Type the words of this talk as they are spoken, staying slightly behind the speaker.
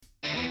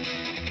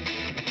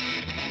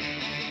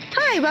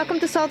Hi, welcome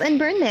to Salt and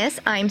Burn This.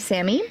 I'm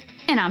Sammy.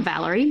 And I'm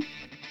Valerie.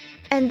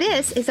 And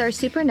this is our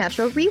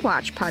Supernatural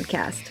Rewatch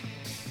podcast.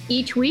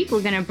 Each week,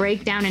 we're going to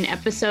break down an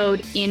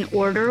episode in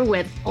order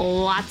with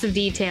lots of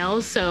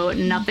details, so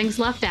nothing's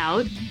left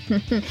out.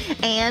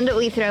 And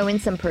we throw in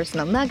some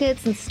personal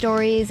nuggets and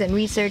stories and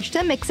research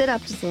to mix it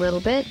up just a little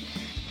bit.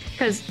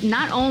 Because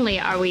not only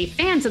are we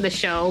fans of the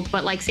show,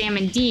 but like Sam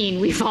and Dean,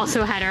 we've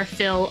also had our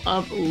fill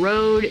of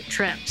road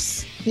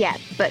trips. Yeah,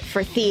 but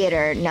for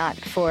theater, not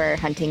for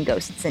hunting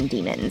ghosts and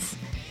demons.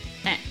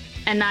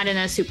 And not in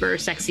a super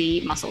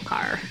sexy muscle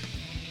car.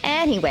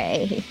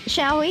 Anyway,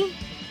 shall we?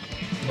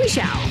 We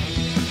shall.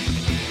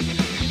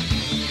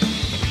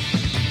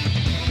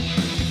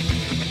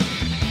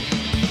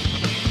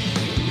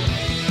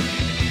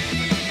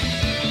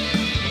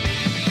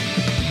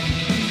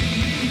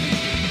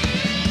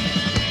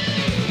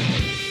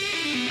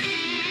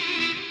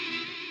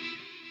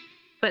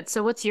 But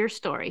so what's your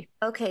story?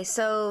 Okay,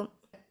 so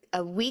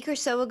a week or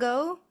so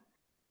ago,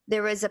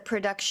 there was a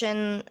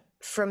production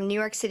from New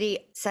York City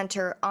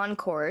Center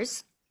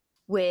Encores,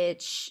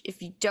 which,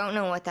 if you don't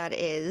know what that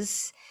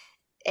is,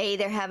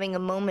 they're having a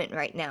moment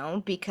right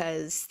now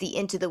because the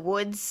Into the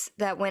Woods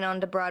that went on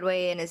to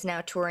Broadway and is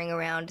now touring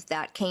around,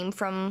 that came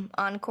from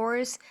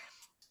Encores.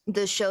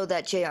 The show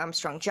that J.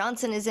 Armstrong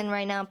Johnson is in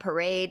right now,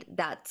 Parade,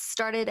 that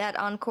started at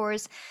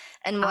Encores.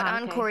 And what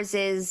Encores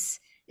is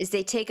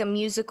they take a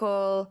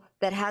musical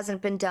that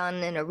hasn't been done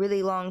in a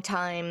really long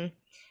time,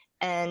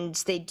 and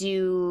they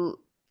do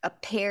a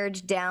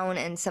pared down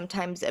and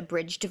sometimes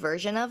abridged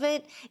version of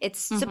it. It's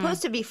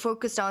supposed to be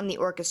focused on the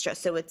orchestra,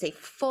 so it's a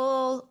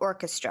full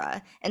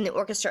orchestra, and the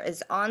orchestra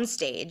is on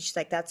stage.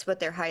 Like, that's what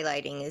they're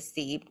highlighting, is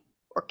the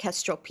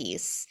orchestral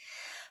piece.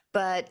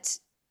 But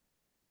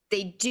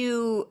they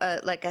do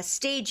like a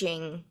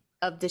staging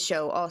of the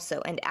show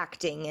also, and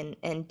acting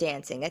and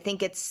dancing. I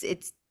think it's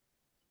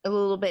a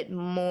little bit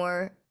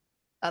more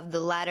of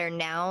the latter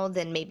now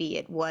than maybe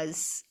it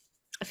was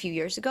a few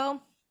years ago.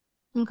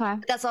 Okay.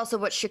 That's also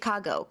what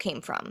Chicago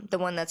came from, the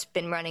one that's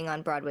been running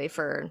on Broadway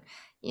for,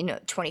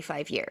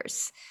 25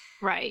 years.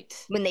 Right.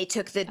 When they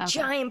took the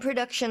giant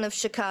production of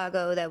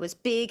Chicago that was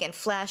big and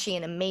flashy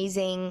and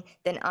amazing,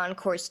 then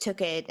Encores took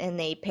it and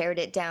they pared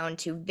it down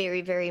to very,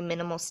 very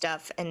minimal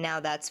stuff. And now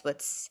that's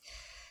what's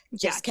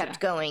just kept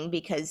going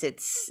because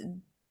it's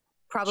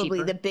probably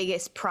cheaper. The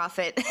biggest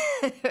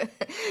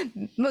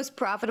most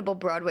profitable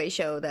Broadway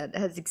show that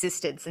has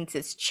existed since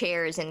it's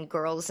chairs and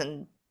girls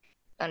and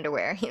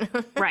underwear,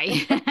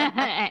 Right.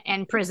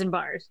 And prison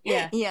bars.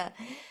 Yeah.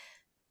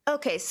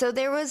 Okay, so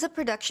there was a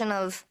production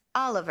of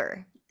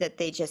Oliver that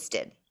they just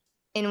did,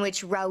 in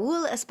which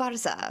Raul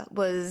Esparza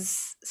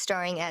was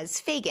starring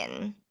as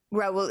Fagin.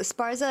 Raul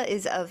Esparza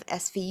is of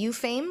SVU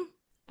fame.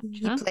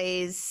 He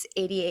plays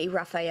ADA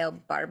Rafael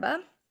Barba.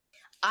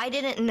 I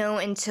didn't know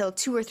until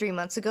 2 or 3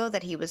 months ago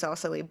that he was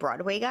also a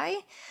Broadway guy.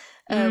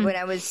 When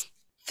I was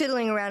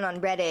fiddling around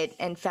on Reddit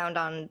and found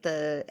on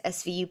the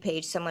SVU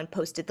page, someone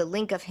posted the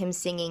link of him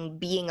singing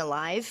Being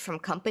Alive from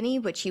Company,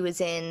 which he was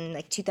in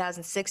like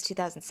 2006,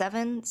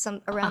 2007,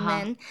 around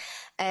then.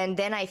 And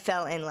then I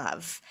fell in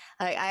love.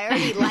 I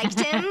already liked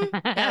him.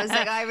 I was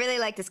like, I really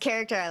like this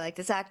character. I like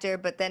this actor.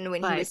 But then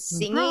when he was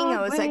singing,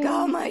 I was like,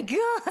 oh my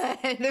God,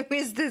 who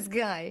is this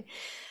guy?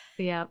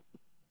 Yeah.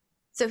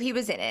 So he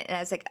was in it. And I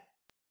was like,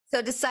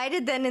 so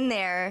decided then and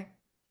there,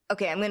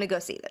 okay, I'm going to go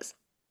see this.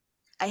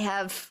 I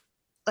have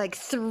like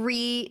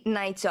 3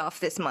 nights off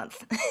this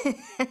month.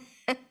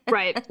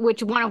 Right.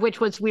 One of which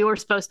was we were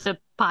supposed to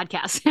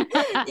podcast.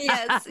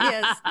 Yes.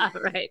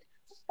 Right.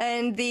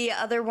 And the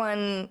other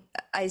one,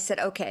 I said,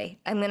 okay,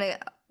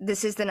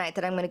 this is the night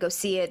that I'm going to go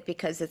see it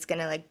because it's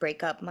going to like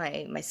break up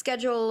my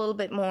schedule a little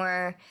bit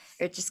more.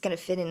 Or it's just going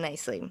to fit in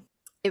nicely.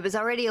 It was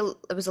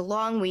a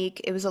long week.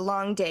 It was a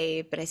long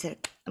day, but I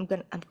said, I'm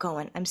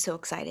going. I'm so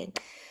excited.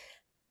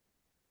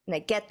 And I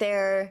get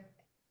there,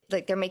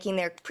 like they're making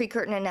their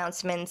pre-curtain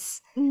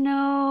announcements.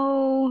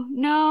 No.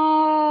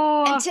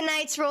 And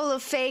tonight's role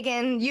of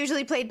Fagin,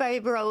 usually played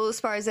by Raul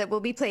Esparza, will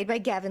be played by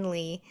Gavin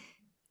Lee.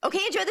 Okay,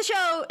 enjoy the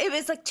show. It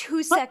was like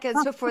 2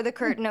 seconds before the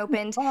curtain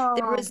opened.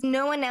 There was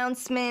no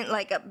announcement.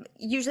 Like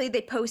usually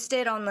they post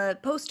it on the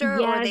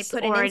poster or they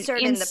put an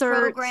insert in the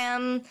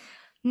program.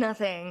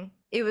 Nothing.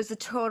 It was a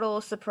total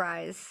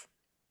surprise.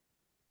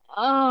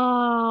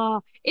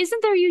 Oh,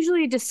 isn't there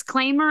usually a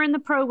disclaimer in the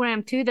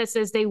program too that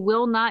says they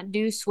will not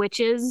do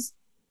switches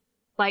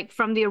like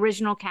from the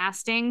original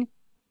casting?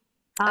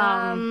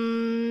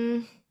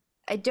 I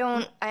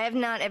have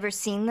not ever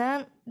seen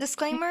that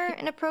disclaimer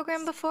in a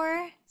program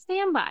before.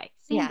 Stand by.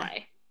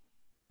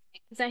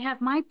 Because I have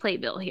my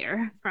playbill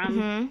here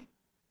from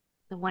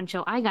the one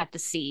show I got to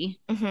see.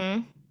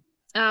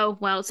 Oh,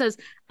 well, it says,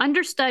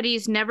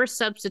 understudies never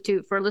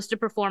substitute for a listed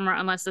performer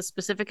unless a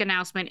specific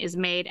announcement is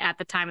made at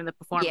the time of the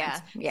performance.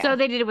 Yeah. So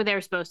they did what they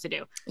were supposed to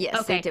do.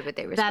 Yes, they did what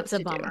they were supposed to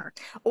do. That's a bummer.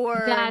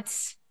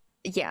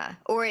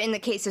 Or in the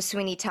case of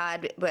Sweeney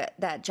Todd,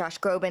 that Josh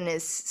Groban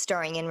is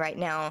starring in right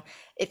now,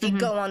 if you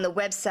go on the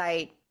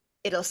website,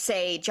 it'll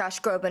say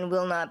Josh Groban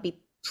will not be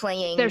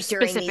playing There's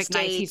during these specific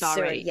nights he's dates,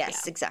 or already-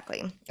 yes, yeah.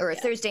 exactly. Or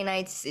Thursday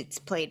nights, it's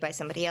played by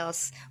somebody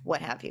else,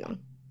 what have you.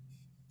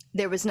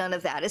 There was none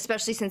of that,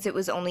 especially since it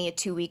was only a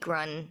 2-week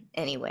run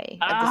anyway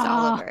of this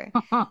Oliver.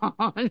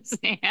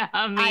 Sammy.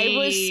 I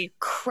was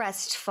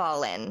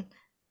crestfallen.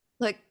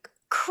 Like,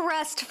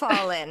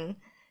 crestfallen.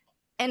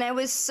 And I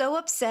was so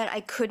upset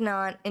I could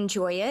not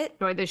enjoy it.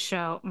 Enjoy the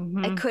show.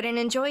 Mm-hmm. I couldn't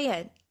enjoy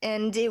it.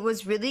 And it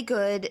was really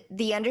good.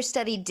 The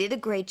understudy did a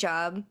great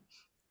job,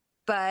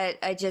 but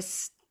I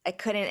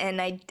couldn't.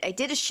 And I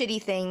did a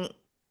shitty thing.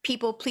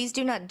 People, please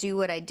do not do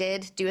what I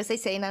did. Do as I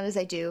say, not as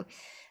I do.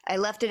 I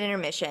left at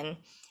intermission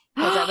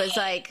because I was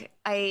like,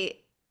 I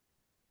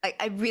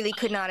really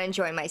could not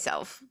enjoy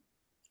myself.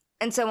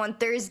 And so on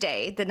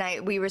Thursday, the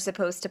night we were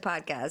supposed to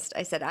podcast,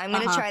 I said, I'm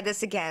going to try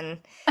this again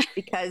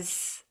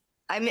because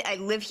I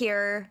live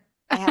here.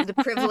 I have the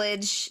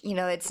privilege. You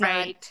know, it's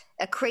not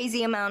a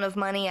crazy amount of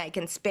money. I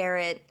can spare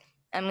it.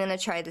 I'm going to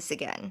try this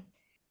again.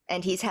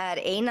 And he's had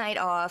a night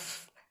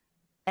off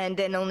and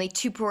then only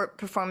 2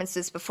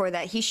 performances before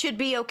that. He should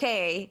be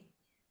okay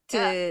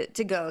to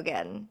go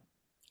again.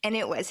 And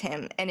it was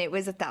him, and it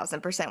was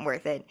 1,000%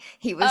 worth it.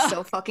 He was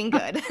so fucking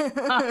good. So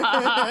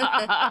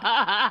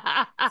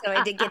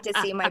I did get to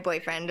see my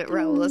boyfriend,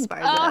 Raul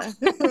Esparza.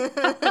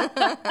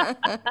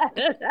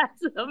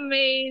 That's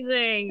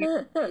amazing.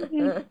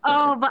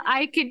 Oh, but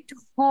I could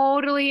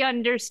totally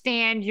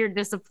understand your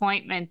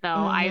disappointment,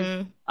 though.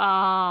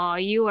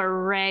 You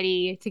are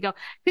ready to go.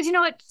 Because you know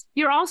what?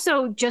 You're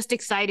also just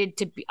excited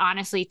to be,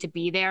 honestly, to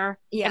be there.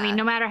 Yeah. I mean,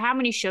 no matter how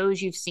many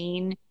shows you've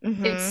seen,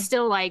 it's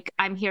still like,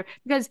 I'm here.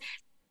 Because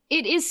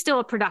it is still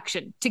a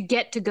production to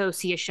get to go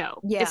see a show.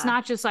 Yeah. It's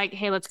not just like,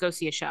 hey, let's go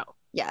see a show.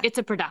 Yeah. It's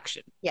a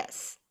production.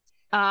 Yes.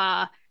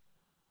 And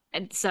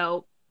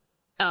so,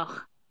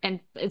 and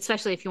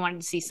especially if you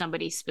wanted to see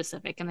somebody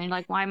specific and then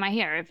like, why am I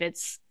here? If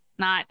it's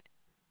not,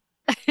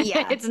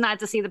 it's not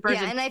to see the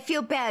person. Yeah. And I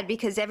feel bad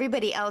because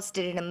everybody else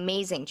did an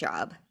amazing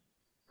job.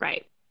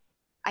 Right.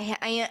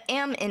 I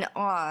am in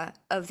awe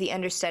of the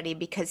understudy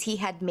because he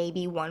had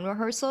maybe 1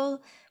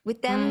 rehearsal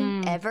with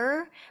them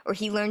ever, or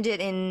he learned it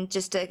in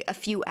just a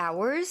few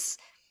hours.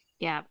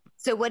 Yeah.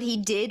 So what he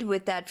did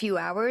with that few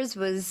hours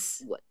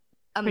was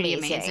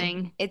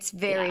amazing. It's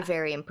very,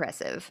 very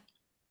impressive.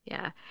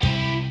 Yeah.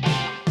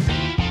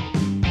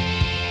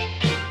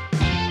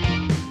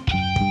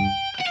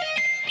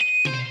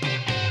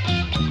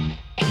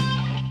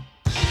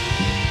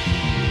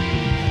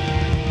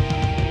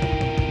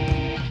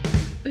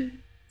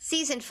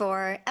 Season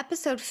 4,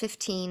 Episode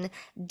 15,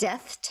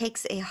 Death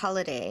Takes a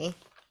Holiday.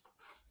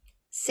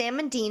 Sam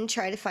and Dean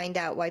try to find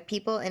out why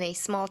people in a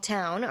small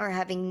town are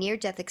having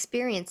near-death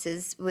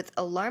experiences with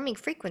alarming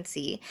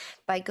frequency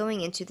by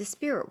going into the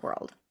spirit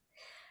world.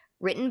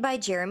 Written by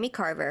Jeremy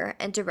Carver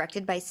and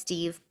directed by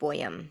Steve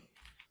Boyum.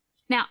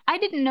 Now, I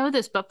didn't know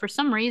this, but for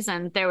some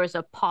reason there was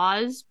a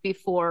pause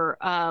before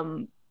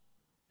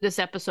this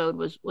episode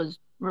was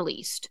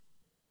released.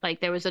 Like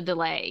there was a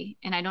delay,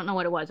 and I don't know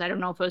what it was. I don't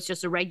know if it was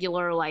just a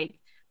regular like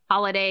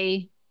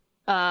holiday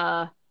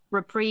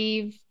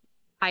reprieve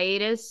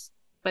hiatus,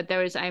 but there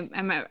was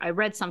I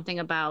read something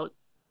about,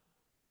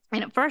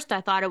 and at first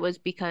I thought it was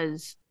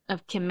because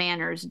of Kim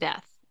Manners'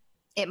 death.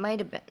 It might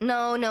have been.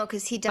 No,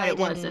 because he died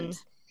in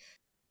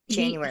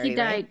January. He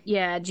died,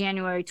 right?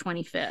 January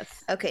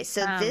 25th. Okay,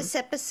 so this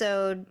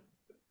episode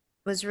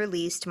was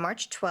released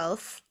March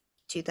 12th,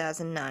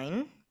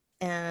 2009,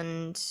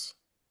 and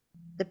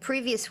the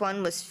previous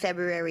one was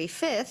February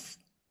 5th,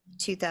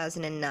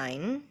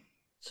 2009.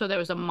 So there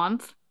was a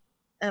month?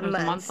 A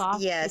month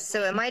off? Yeah,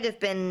 so it might have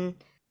been...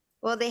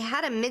 Well, they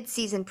had a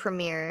mid-season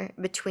premiere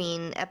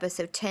between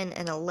episode 10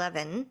 and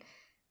 11.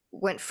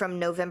 Went from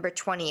November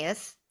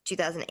 20th,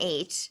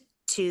 2008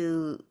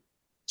 to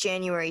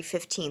January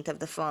 15th of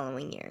the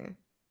following year.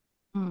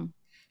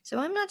 So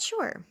I'm not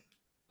sure.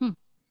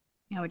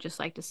 I would just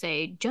like to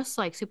say, just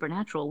like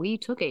Supernatural, we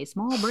took a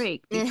small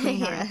break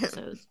between our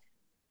episodes.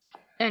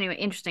 Anyway,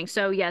 interesting.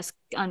 So yes,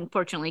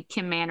 unfortunately,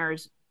 Kim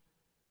Manners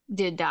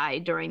did die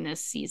during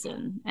this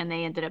season, and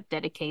they ended up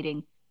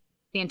dedicating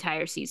the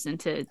entire season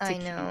to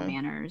Kim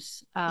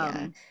Manners.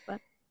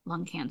 But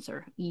lung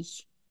cancer.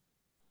 Eesh.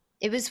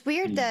 It was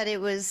weird that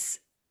it was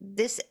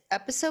this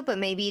episode, but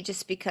maybe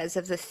just because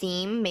of the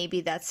theme,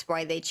 maybe that's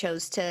why they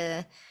chose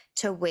to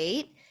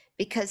wait.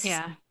 Because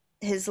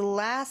his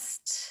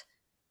last,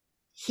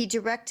 he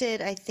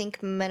directed, I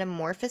think,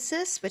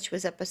 Metamorphosis, which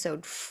was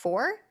episode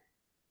 4.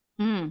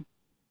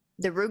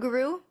 The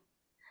Rougarou.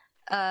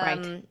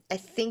 Right. I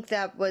think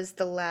that was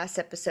the last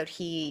episode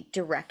he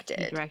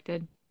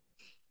directed.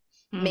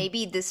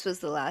 Maybe this was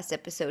the last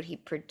episode he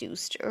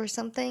produced or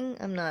something.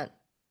 I'm not,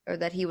 or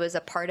that he was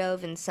a part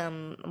of in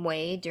some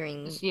way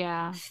during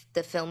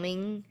the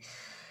filming.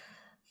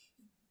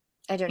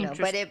 I don't know,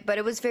 but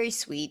it was very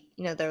sweet.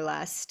 You know, their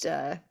last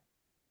at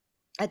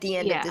the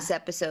end of this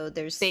episode,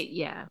 there's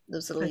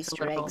those little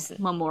Easter eggs,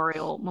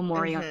 memorial.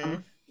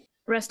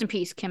 Rest in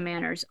peace, Kim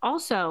Manners.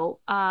 Also,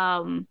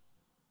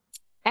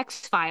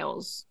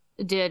 X-Files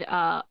did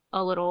a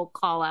little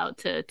call out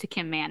to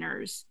Kim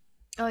Manners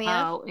Oh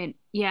yeah. And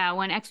yeah,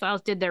 when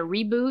X-Files did their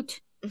reboot,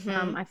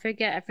 Mm-hmm. I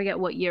forget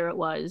what year it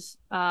was.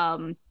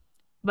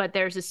 But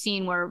there's a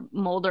scene where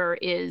Mulder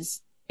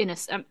is in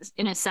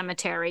a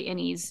cemetery and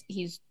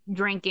he's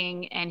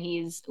drinking and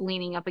he's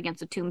leaning up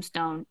against a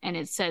tombstone and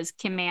it says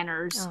Kim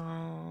Manners,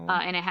 Oh.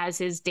 and it has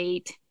his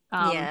date,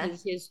 Yeah.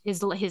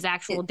 his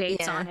actual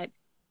dates yeah. on it.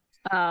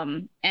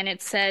 And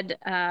it said,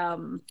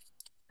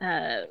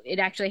 it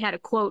actually had a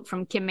quote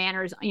from Kim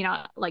Manners, you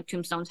know, like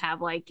tombstones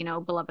have, like, you know,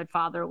 beloved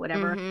father or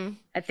whatever. Mm-hmm.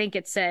 I think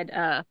it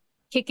said,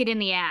 kick it in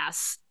the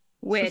ass,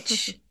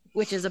 which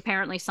is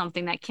apparently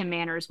something that Kim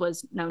Manners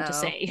was known to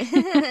say.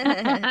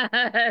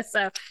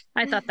 So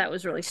I thought that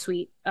was really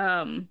sweet.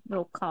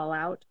 Little call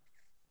out.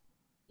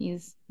 He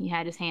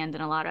had his hand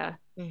in a lot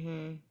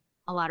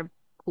of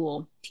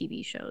cool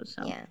TV shows.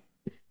 So. Yeah.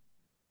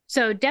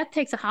 So Death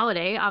Takes a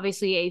Holiday,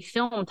 obviously a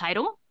film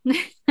title.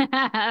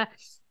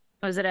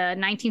 Was it a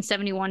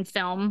 1971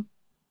 film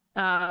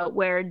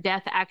where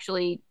Death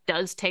actually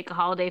does take a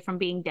holiday from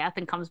being Death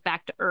and comes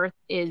back to Earth,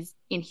 is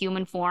in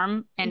human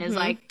form, and is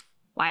like,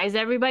 why is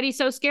everybody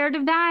so scared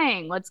of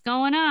dying? What's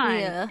going on?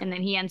 Yeah. And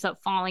then he ends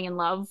up falling in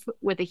love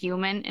with a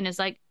human and is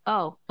like,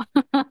 oh,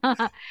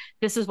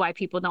 this is why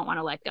people don't want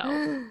to let go.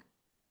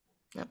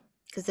 No,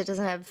 because it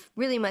doesn't have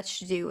really much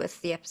to do with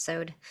the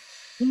episode.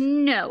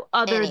 No,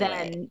 other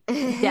than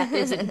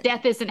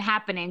death isn't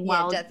happening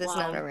while death is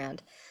not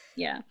around.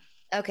 Yeah.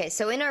 Okay,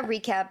 so in our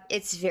recap,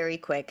 it's very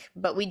quick,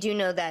 but we do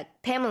know that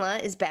Pamela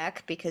is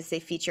back because they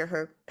feature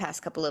her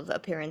past couple of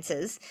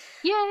appearances.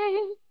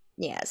 Yay!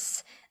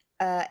 Yes.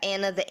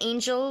 Anna the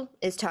Angel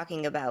is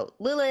talking about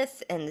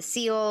Lilith and the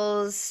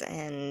seals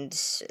and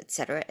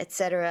etc.,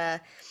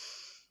 etc.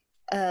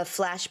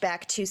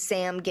 Flashback to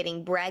Sam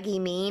getting braggy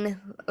mean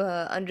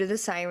under the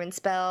siren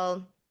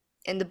spell,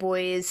 and the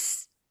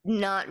boys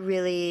not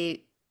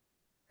really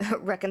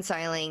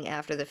reconciling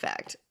after the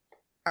fact.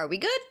 Are we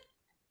good?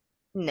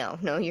 No,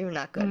 you're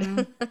not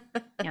good.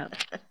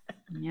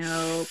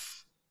 Nope.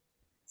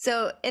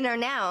 So in our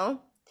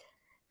now,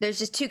 there's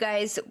just two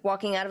guys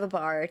walking out of a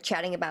bar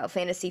chatting about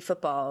fantasy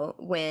football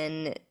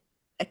when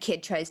a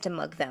kid tries to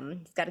mug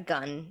them. He's got a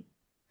gun.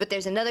 But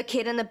there's another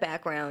kid in the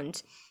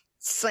background,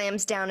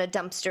 slams down a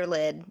dumpster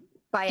lid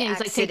by accident. He's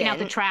like taking out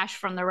the trash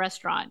from the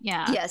restaurant.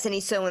 Yeah. Yes, and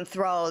he's so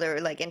enthralled or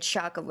like in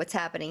shock of what's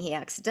happening, he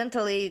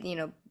accidentally,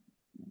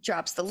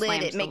 drops the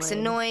lid. It makes a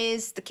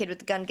noise. The kid with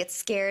the gun gets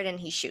scared and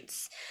he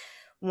shoots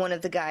one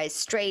of the guys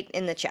straight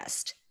in the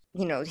chest.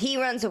 He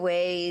runs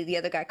away. The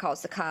other guy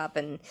calls the cop,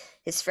 and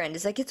his friend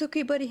is like, "It's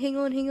okay, buddy. Hang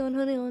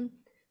on.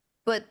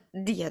 But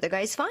the other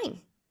guy's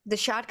fine. The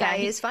shot guy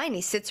is fine.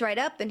 He sits right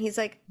up and he's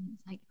like,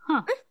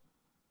 huh.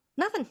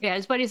 Nothing. Yeah,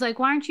 his buddy's like,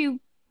 why aren't you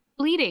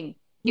bleeding?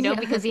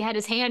 Because he had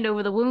his hand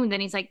over the wound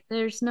and he's like,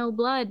 there's no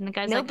blood. And the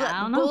guy's like,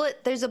 I don't know.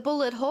 There's a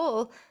bullet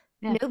hole.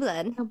 Yeah. No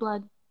blood. No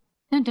blood.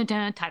 Dun, dun,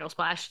 dun, title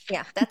splash.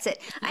 Yeah, that's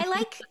it. I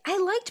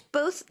liked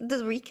both the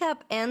recap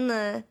and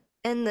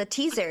the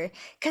teaser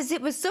because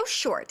it was so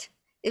short.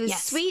 It was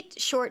sweet,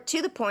 short,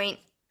 to the point.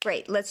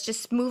 Great. Let's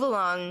just move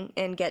along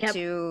and get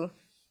to...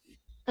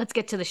 Let's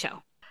get to the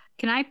show.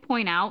 Can I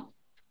point out,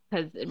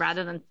 because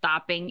rather than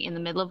stopping in the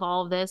middle of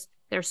all of this,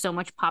 there's so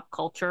much pop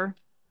culture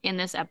in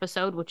this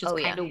episode, which is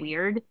kind of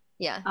weird.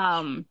 Yeah.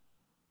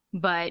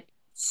 But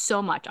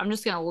so much. I'm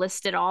just going to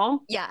list it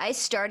all. Yeah, I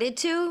started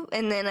to,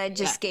 and then I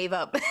just gave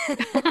up.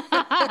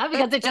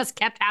 Because it just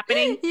kept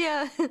happening.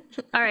 Yeah.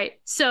 All right.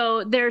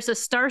 So there's a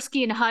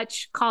Starsky and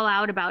Hutch call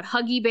out about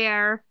Huggy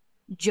Bear.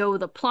 Joe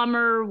the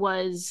plumber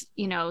was,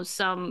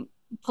 some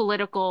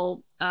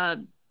political,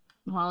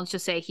 let's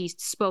just say he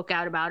spoke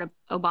out about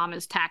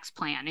Obama's tax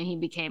plan and he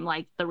became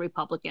like the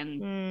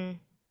Republican,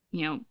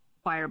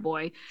 choir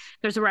boy.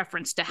 There's a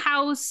reference to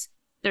House.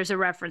 There's a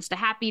reference to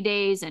Happy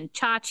Days and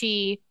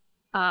Chachi.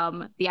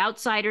 The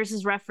Outsiders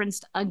is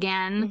referenced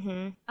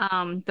again.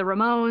 Mm-hmm. The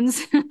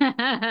Ramones,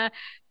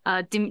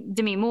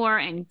 Demi Moore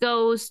and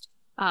Ghost,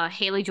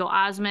 Haley Joel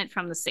Osment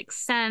from The Sixth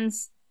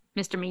Sense,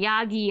 Mr.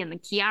 Miyagi and the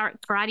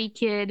Karate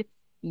Kid,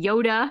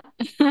 Yoda,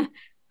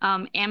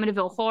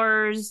 Amityville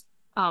Horrors,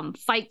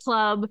 Fight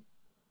Club.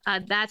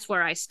 That's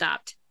where I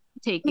stopped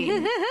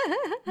taking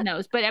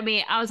notes. But I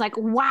mean, I was like,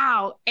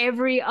 wow,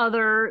 every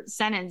other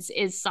sentence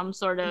is some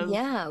sort of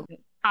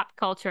pop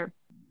culture.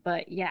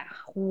 But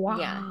wow.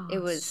 Yeah,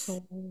 it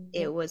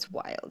was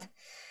wild.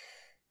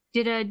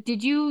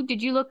 Did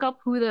you look up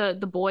who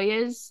the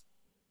boy is?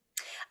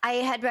 I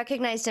had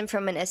recognized him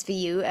from an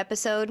SVU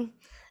episode,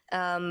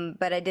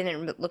 but I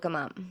didn't look him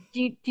up.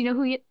 Do you know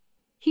who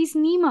he's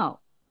Nemo.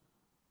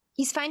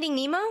 He's Finding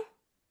Nemo?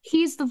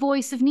 He's the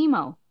voice of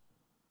Nemo.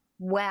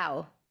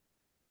 Wow.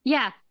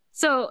 Yeah.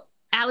 So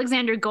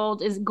Alexander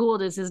Gould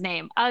is his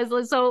name. I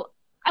was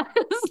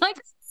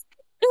like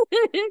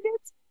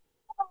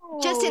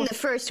just in the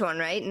first one,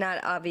 right?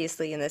 Not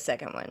obviously in the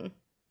second one.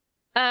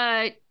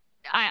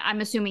 I'm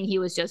assuming he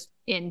was just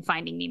in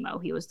Finding Nemo.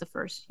 He was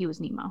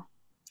Nemo.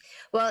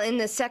 Well, in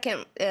the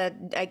second,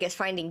 I guess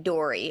Finding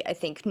Dory, I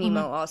think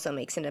Nemo also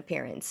makes an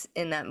appearance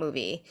in that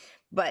movie.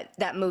 but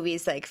that movie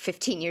is like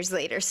 15 years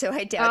later, so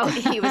I doubt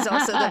that he was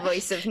also the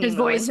voice of Nemo. His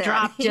voice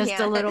dropped just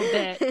a little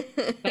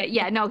bit. But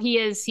yeah, no,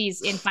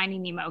 he's in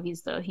Finding Nemo.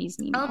 He's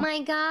Nemo. Oh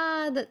my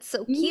God, that's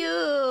so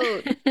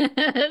cute.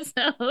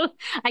 So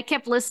I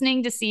kept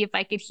listening to see if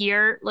I could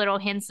hear little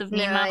hints of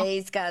Nemo. No,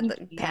 he's got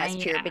the past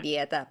puberty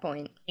at that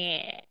point.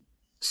 Yeah.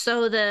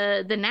 So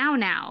the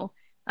now,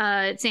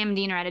 Sam and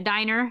Dean are at a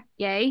diner.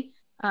 Yay.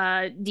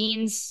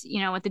 Dean's,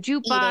 at the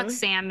jukebox. Eating.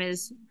 Sam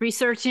is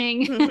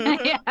researching.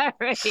 Yeah,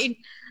 right.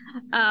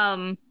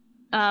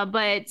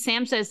 But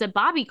Sam says that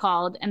Bobby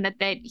called and that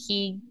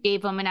he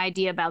gave him an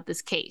idea about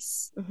this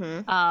case,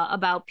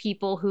 about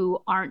people who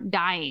aren't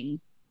dying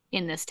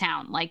in this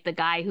town, like the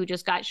guy who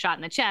just got shot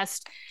in the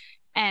chest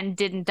and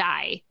didn't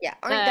die. Yeah,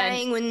 aren't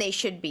dying when they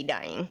should be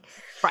dying.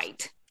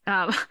 Right.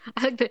 I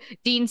think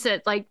Dean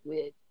said, like,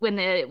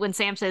 when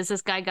Sam says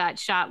this guy got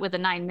shot with a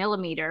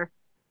 9mm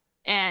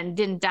and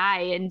didn't die,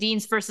 and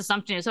Dean's first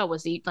assumption is,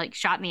 was he like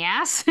shot in the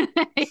ass?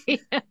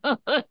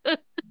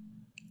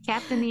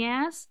 Capped in the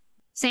ass?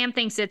 Sam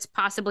thinks it's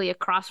possibly a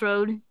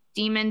crossroad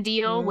demon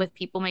deal with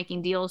people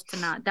making deals to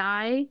not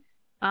die.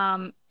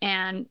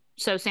 And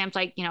so Sam's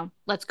like,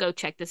 let's go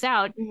check this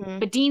out.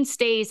 But Dean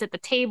stays at the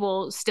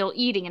table still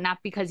eating, and not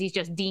because he's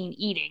just Dean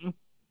eating.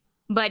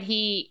 But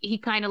he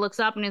kind of looks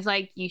up and is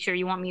like, you sure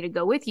you want me to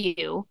go with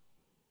you?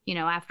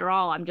 After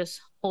all, I'm just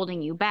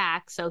holding you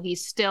back. So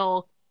he's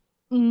still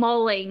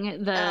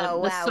mulling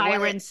the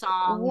siren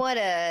song. What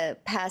a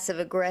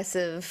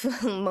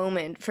passive-aggressive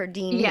moment for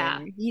Dean. Yeah.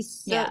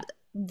 He's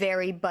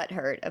very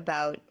butthurt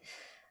about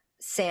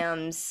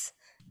Sam's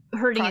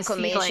hurting his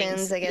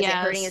feelings. I guess,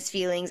 hurting his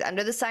feelings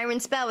under the siren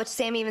spell, which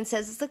Sam even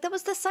says, it's like, that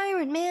was the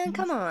siren, man.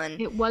 Come on.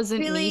 It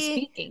wasn't really?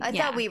 Me speaking. I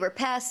thought we were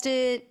past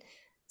it.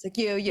 It's like,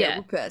 yeah,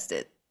 we're past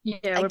it.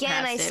 Yeah,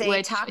 again, I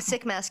say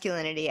toxic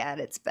masculinity at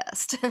its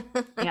best.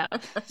 Yeah.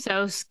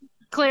 So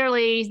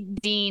clearly,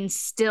 Dean's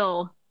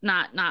still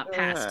not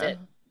past it.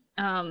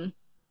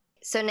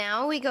 So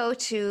now we go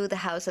to the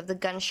house of the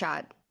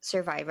gunshot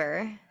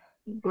survivor.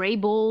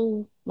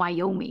 Graybull,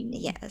 Wyoming.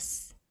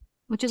 Yes.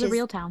 Which is a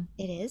real town.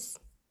 It is.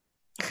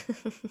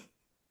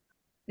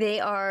 They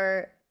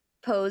are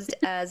posed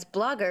as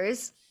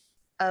bloggers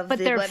of the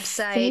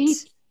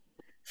website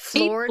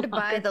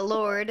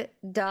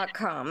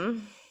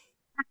flooredbythelord.com.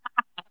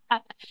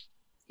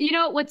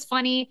 What's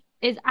funny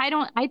is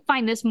I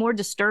find this more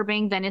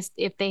disturbing than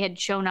if they had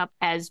shown up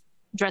as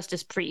dressed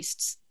as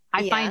priests.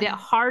 I find it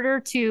harder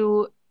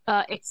to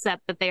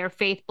accept that they are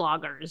faith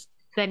bloggers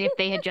than if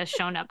they had just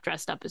shown up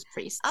dressed up as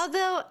priests.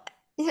 Although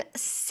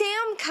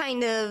Sam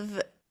kind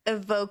of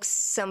evokes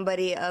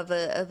somebody of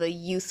a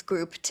youth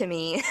group to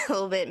me a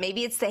little bit.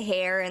 Maybe it's the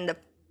hair and the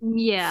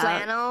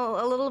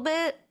flannel a little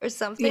bit or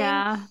something.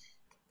 Yeah,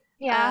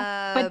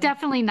 but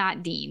definitely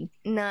not Dean.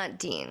 Not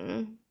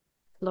Dean.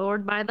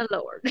 Floored by the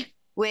Lord.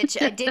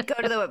 Which I did go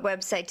to the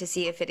website to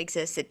see if it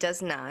exists. It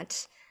does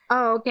not.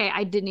 Oh, okay.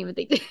 I didn't even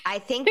think. I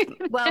think,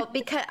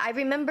 because I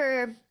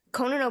remember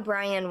Conan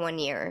O'Brien one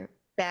year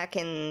back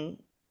in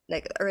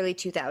like early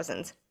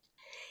 2000s.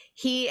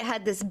 He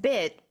had this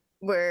bit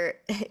where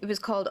it was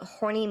called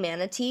Horny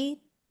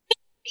Manatee,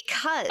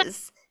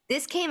 because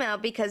this came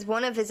out because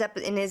one of his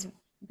in his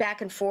back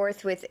and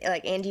forth with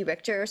like Andy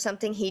Richter or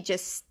something, he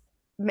just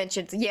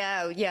mentioned,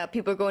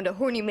 people are going to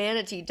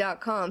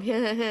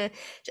hornymanatee.com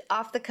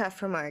off the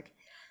cuff remark.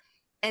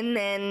 And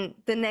then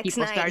the next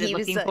night he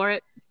was looking for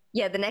it.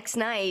 Yeah, the next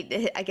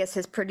night, I guess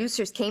his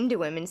producers came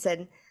to him and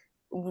said,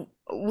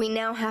 we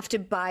now have to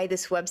buy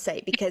this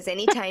website, because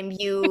anytime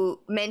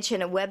you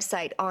mention a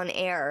website on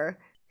air,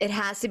 it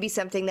has to be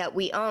something that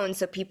we own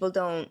so people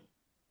don't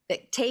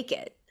take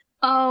it.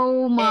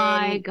 Oh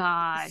my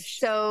gosh.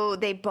 So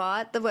they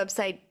bought the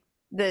website,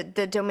 the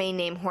domain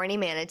name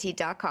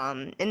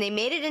hornymanatee.com, and they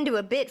made it into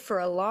a bit for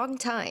a long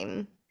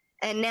time.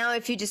 And now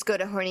if you just go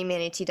to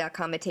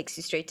hornymanatee.com, it takes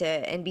you straight to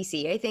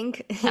NBC, I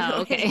think. Oh,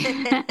 okay.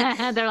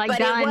 They're like, but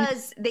done.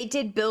 They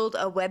did build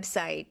a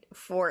website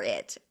for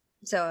it.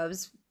 So I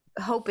was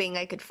hoping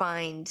I could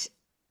find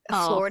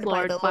Floored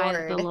by the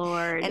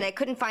Lord. And I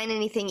couldn't find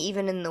anything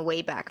even in the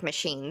Wayback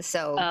Machine.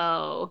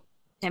 So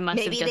it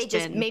must have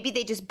been. Maybe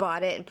they just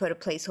bought it and put a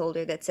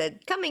placeholder that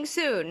said coming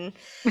soon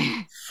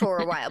for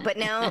a while. But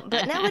now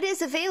it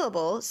is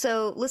available.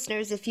 So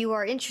listeners, if you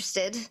are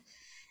interested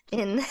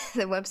in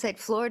the website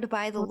Floored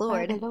by the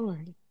Lord,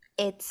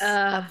 it's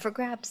up for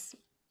grabs.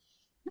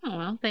 Oh,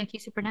 well, thank you,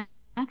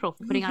 Supernatural,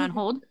 for putting it on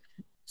hold.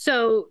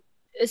 So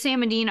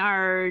Sam and Dean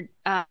are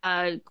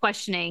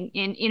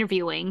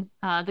interviewing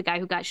the guy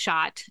who got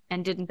shot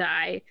and didn't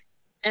die,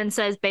 and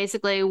says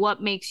basically,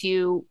 what makes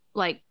you,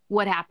 like,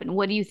 what happened?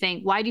 What do you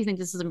think? Why do you think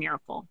this is a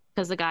miracle?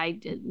 Because the guy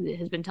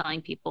has been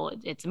telling people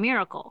it's a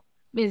miracle.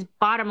 His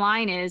bottom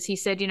line is, he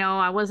said,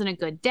 I wasn't a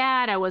good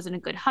dad. I wasn't a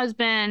good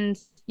husband,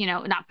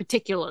 not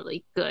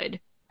particularly good.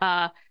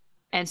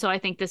 And so I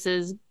think this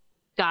is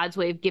God's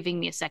way of giving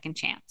me a second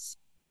chance,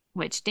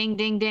 which ding,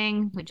 ding,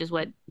 ding, which is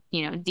what,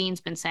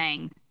 Dean's been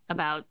saying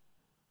about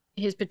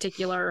his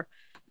particular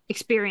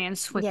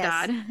experience with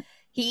God.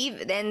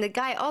 And the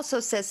guy also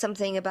says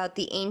something about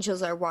the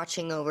angels are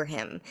watching over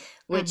him,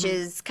 which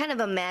is kind of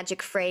a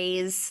magic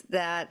phrase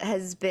that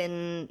has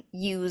been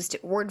used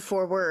word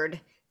for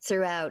word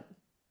throughout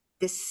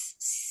this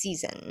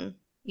season.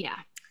 Yeah.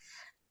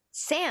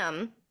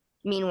 Sam,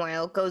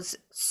 meanwhile, goes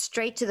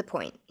straight to the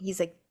point. He's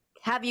like,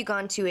 have you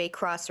gone to a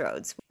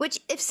crossroads? Which,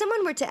 if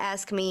someone were to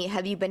ask me,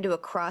 have you been to a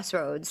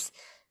crossroads?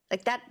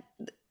 Like that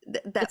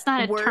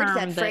word,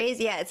 that phrase,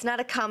 it's not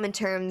a common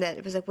term that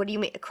it was like, what do you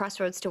mean?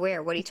 Crossroads to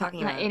where? What are you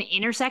talking about? An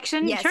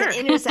intersection? Yes, sure. An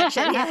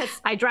intersection, yes.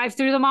 I drive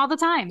through them all the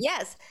time.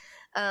 Yes.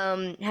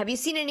 Have you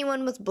seen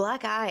anyone with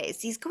black eyes?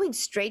 He's going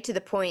straight to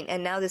the point,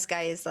 and now this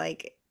guy is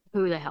like,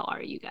 who the hell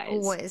are you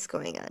guys? What is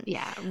going on?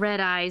 Yeah, red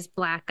eyes,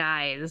 black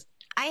eyes.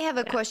 I have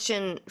a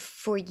question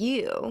for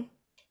you.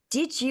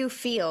 Did you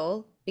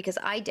feel, because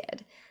I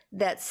did,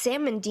 that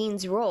Sam and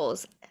Dean's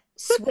roles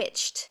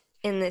switched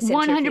in this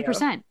interview?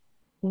 100%.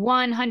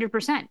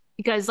 100%.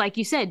 Because like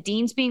you said,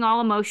 Dean's being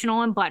all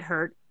emotional and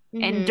butthurt.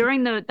 And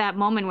during that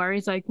moment where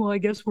he's like, well, I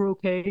guess we're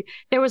okay,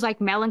 there was like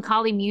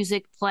melancholy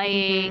music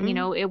playing. You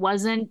know, it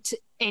wasn't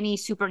any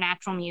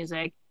supernatural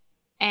music.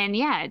 And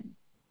yeah,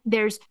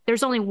 there's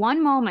only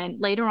one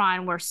moment later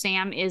on where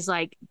Sam is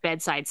like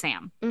bedside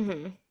Sam.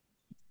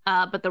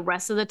 But the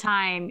rest of the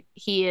time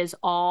he is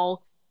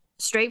all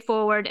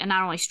straightforward, and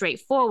not only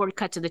straightforward,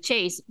 cut to the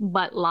chase,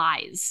 but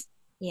lies.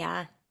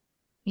 Yeah.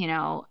 You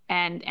know,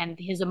 and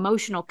his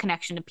emotional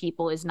connection to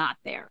people is not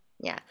there.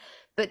 Yeah.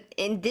 But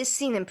in this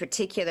scene in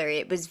particular,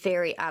 it was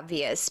very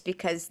obvious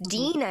because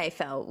Dean, I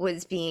felt,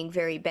 was being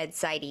very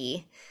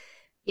bedsidey.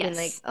 Yes. And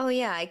like, oh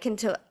yeah,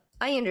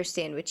 I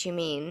understand what you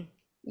mean.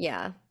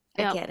 Yeah.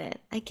 I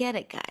get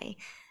it, guy.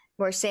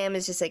 Where Sam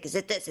is just like, is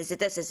it this? Is it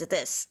this? Is it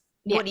this?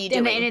 Yeah. What are you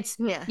doing? And it's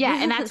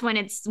and that's when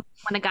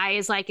the guy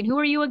is like, and who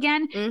are you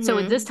again? So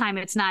at this time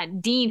it's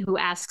not Dean who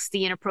asks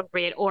the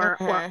inappropriate or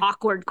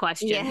awkward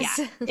question. Yes.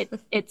 Yeah.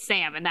 It's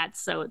Sam, and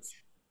that's so it's,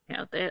 you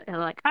know, they're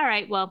like, all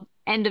right, well,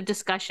 end of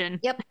discussion.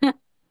 Yep.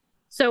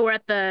 So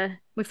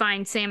we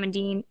find Sam and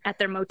Dean at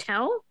their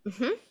motel.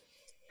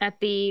 At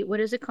the, what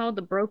is it called?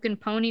 The Broken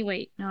Pony.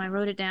 Wait, no, I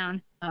wrote it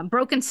down.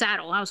 Broken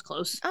Saddle. I was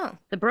close. Oh.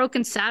 The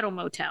Broken Saddle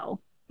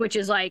Motel, which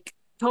is like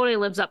totally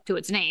lives up to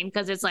its name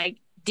because it's like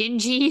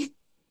dingy.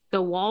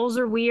 The walls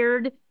are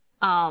weird.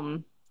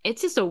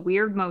 It's just a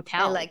weird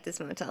motel. I like this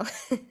motel.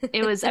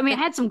 It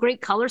had some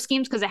great color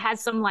schemes because it had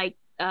some like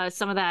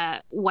some of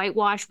that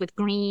whitewash with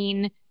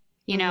green,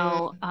 you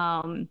know.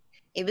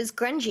 It was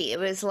grungy. It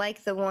was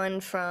like the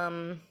one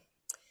from,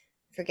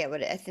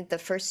 I think the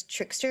first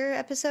Trickster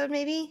episode,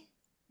 maybe.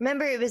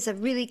 Remember, it was a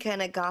really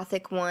kind of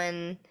gothic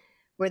one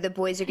where the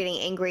boys are getting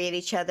angry at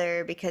each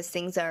other because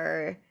things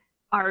are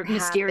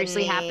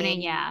mysteriously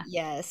happening. Yeah.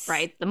 Yes.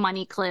 Right. The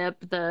money clip,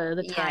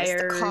 the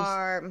tires, the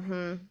car.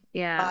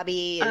 Yeah.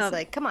 Bobby is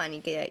like, come on,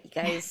 you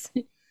guys.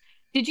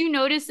 Did you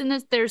notice in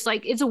this? There's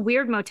like, it's a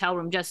weird motel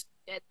room. Just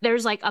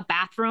there's like a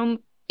bathroom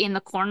in the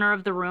corner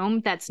of the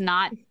room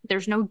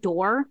there's no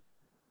door.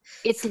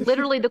 It's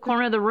literally the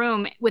corner of the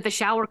room with a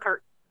shower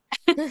curtain.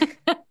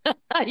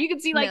 You can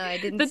see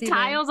like the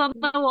tiles on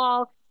the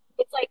wall.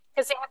 It's like,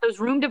 because they have those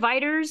room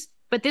dividers,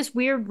 but this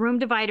weird room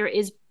divider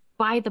is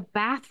by the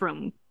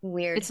bathroom.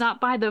 Weird. It's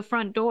not by the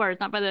front door. It's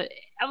not by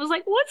I was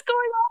like, what's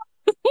going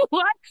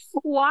on?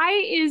 Why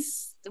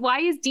is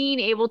Dean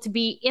able to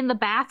be in the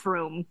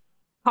bathroom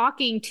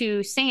talking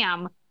to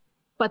Sam,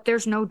 but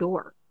there's no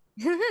door?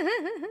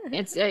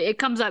 It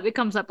comes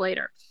up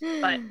later.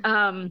 But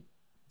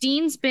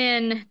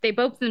they've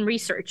both been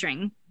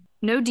researching.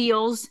 No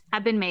deals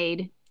have been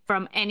made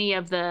from any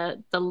of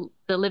the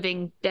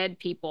living dead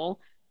people.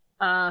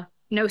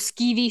 No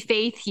skeevy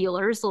Faith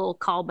healers. A little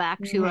callback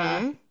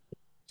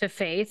to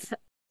Faith.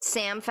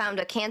 Sam found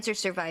a cancer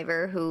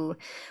survivor who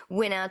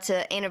went out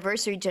to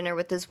anniversary dinner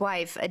with his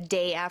wife a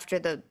day after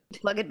the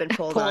plug had been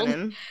pulled on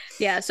him.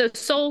 Yeah, so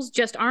souls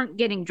just aren't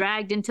getting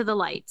dragged into the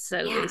light,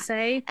 so they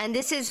say. And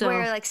this is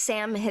where like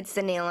Sam hits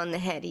the nail on the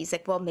head. He's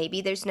like, well,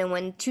 maybe there's no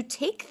one to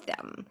take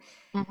them.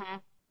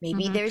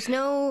 Maybe there's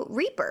no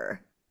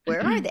Reaper.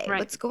 Where are they? Right.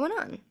 What's going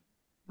on?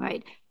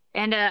 Right.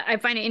 And I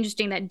find it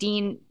interesting that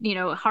Dean, you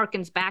know,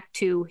 harkens back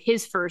to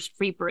his first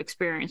Reaper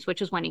experience,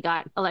 which was when he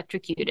got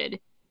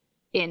electrocuted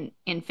in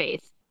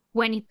Faith.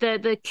 When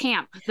the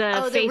camp,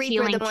 the Faith Reaper,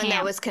 healing the one camp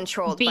that was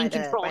controlled by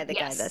the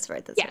guy. That's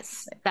right.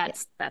 That's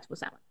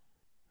what's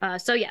happening.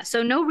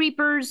 So no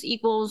Reapers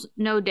equals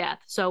no death.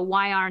 So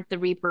why aren't the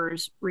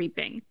Reapers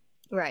reaping?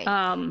 Right.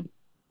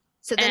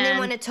 So then they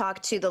want to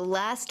talk to the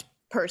last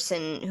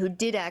person who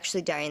did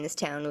actually die in this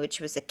town, which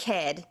was a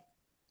kid.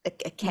 A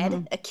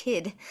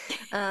kid.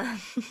 Because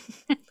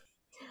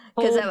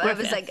I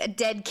was like a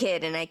dead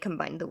kid, and I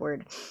combined the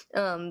word.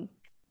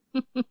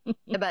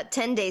 About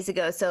 10 days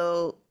ago.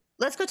 So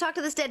let's go talk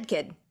to this dead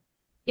kid.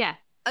 Yeah.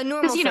 A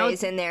normal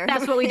phrase in there.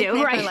 That's what we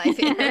do, right? Life,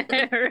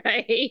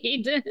 right.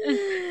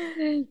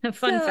 A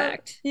fun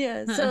fact.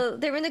 Yeah. So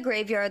they're in the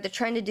graveyard. They're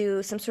trying to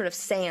do some sort of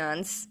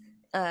seance.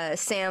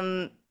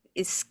 Sam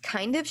is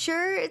kind of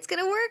sure it's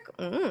going to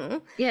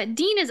work. Yeah.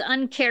 Dean is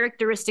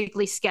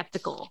uncharacteristically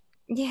skeptical.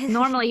 Yeah.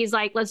 Normally he's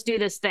like, let's do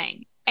this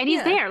thing. And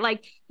he's there.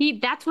 Like,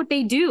 that's what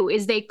they do,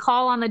 is they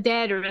call on the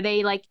dead, or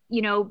they, like,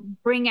 you know,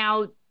 bring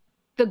out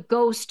the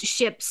ghost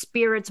ship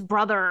Spirit's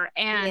brother,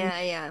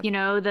 and you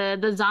know,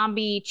 the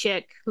zombie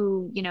chick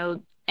who, you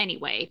know,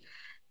 anyway.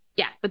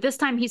 Yeah, but this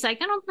time he's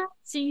like, I don't know,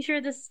 so you sure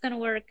this is gonna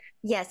work?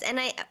 Yes, and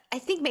I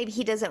think maybe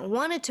he doesn't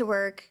want it to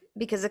work,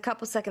 because a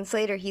couple seconds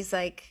later he's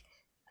like,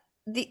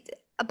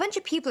 a bunch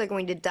of people are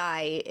going to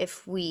die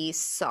if we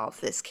solve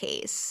this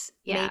case.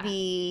 Yeah.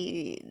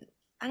 Maybe,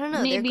 I don't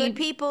know, they're good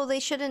people, they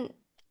shouldn't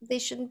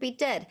be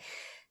dead.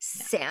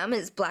 Sam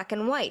is black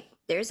and white.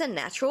 There's a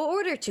natural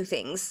order to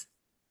things.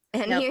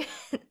 And here,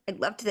 I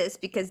loved this,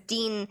 because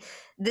Dean,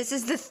 this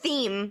is the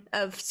theme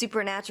of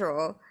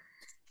Supernatural.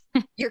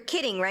 You're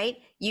kidding, right?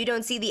 You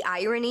don't see the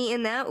irony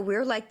in that?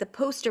 We're like the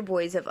poster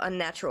boys of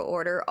unnatural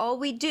order. All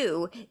we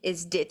do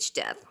is ditch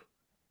death.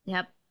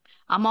 Yep.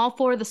 I'm all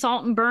for the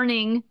salt and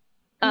burning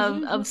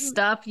of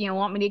stuff. You know,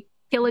 want me to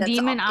kill a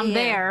demon? I'm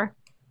there.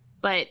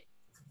 But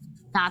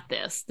not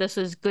this. This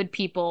is good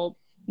people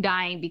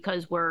dying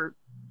because we're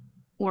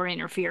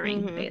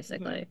interfering,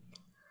 basically.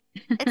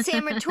 And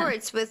Sam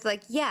retorts with,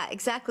 like, yeah,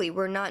 exactly,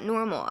 we're not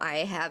normal. I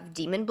have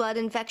demon blood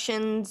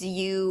infections.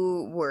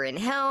 You were in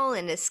hell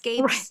and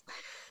escaped.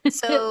 Right.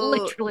 So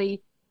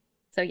literally.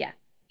 So yeah,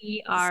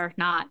 we are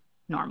not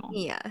normal.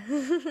 Yeah.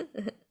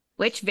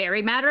 Which,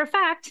 very matter of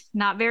fact,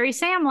 not very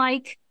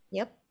Sam-like.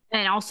 Yep.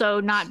 And also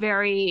not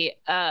very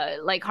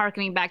like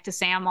harkening back to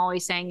Sam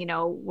always saying,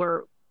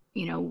 we're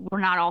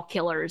not all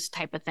killers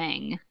type of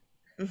thing.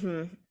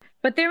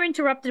 But they're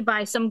interrupted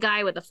by some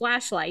guy with a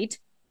flashlight.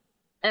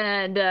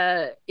 And,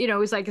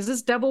 he's like, is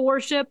this devil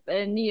worship?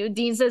 And,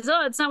 Dean says,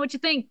 oh, it's not what you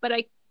think, but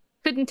I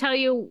couldn't tell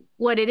you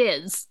what it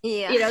is.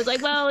 Yeah. It's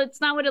like, well,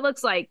 it's not what it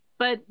looks like,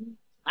 but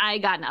I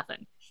got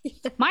nothing.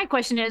 My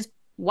question is,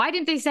 why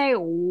didn't they say,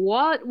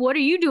 what are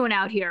you doing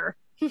out here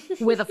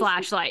with a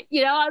flashlight?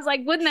 I was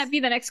like, wouldn't that be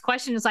the next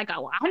question? It's like,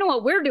 oh, I know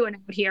what we're doing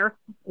out here.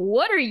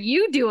 What are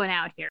you doing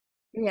out here?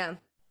 Yeah.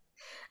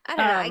 I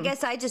don't know. I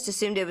guess I just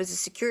assumed it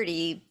was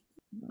a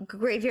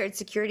graveyard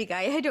security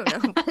guy. I don't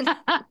know.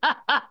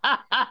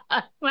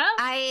 Well,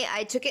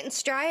 I took it in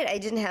stride. I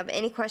didn't have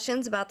any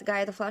questions about the guy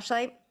with the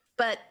flashlight,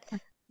 but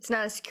it's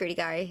not a security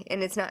guy,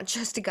 and it's not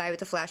just a guy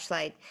with a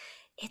flashlight.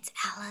 It's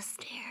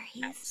Alistair.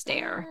 He's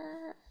Alistair.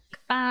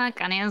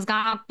 Back, and he's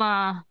got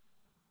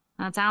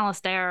that's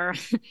Alistair.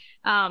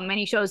 And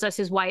he shows us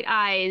his white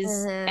eyes,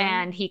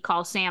 and he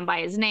calls Sam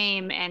by his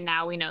name, and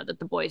now we know that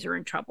the boys are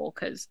in trouble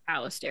because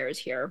Alistair is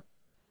here.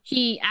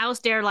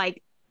 Alistair,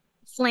 like,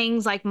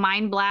 flings, like,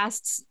 mind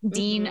blasts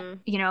Dean,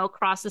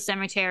 across the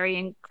cemetery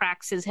and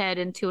cracks his head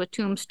into a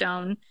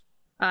tombstone.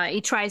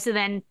 He tries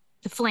to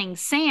fling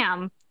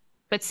Sam,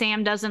 but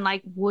Sam doesn't,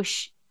 like,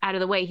 whoosh out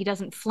of the way. He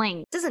doesn't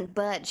fling. Doesn't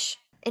budge.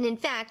 And in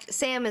fact,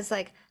 Sam is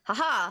like,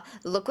 haha,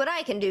 look what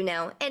I can do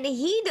now. And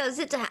he does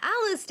it to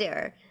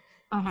Alistair.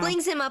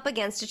 Flings him up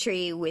against a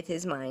tree with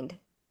his mind.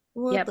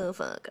 What the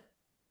fuck?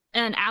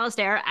 And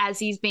Alistair, as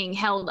he's being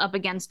held up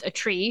against a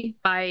tree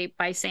by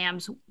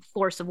Sam's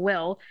force of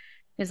will,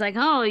 is like,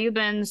 oh, you've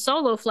been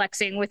solo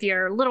flexing with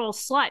your little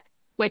slut,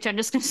 which I'm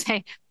just going to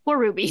say, poor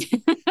Ruby.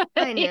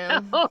 I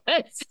know.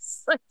 It's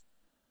just like,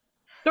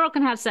 girl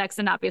can have sex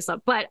and not be a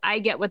slut, but I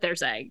get what they're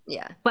saying.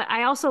 Yeah. But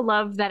I also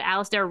love that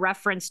Alistair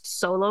referenced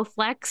solo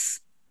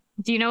flex.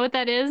 Do you know what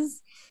that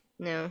is?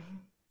 No.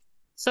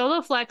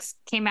 Solo flex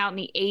came out in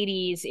the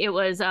 80s. It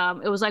was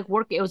like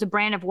it was a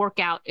brand of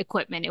workout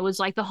equipment. It was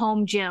like the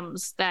home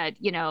gyms that,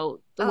 the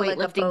weightlifting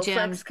like a gyms.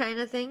 Bowflex kind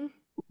of thing?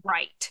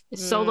 Right.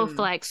 Solo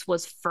flex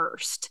was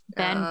first.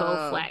 Then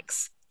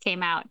Bowflex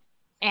came out.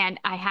 And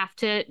I have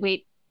to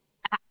wait.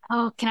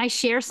 Oh, can I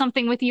share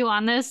something with you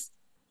on this?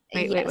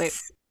 Wait.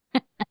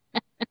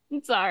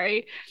 I'm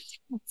sorry.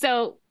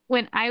 So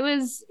when I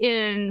was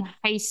in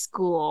high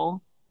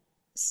school,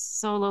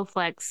 solo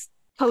flex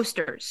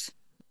posters.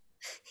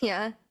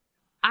 Yeah.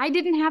 I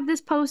didn't have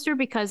this poster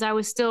because I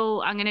was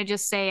still, I'm going to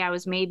just say I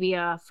was maybe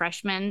a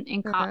freshman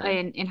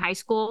in high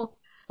school,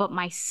 but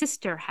my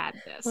sister had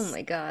this. Oh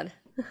my God.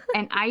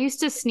 And I used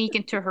to sneak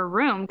into her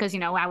room because,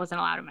 I wasn't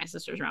allowed in my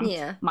sister's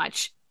room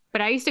much.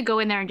 But I used to go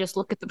in there and just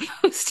look at the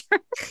poster.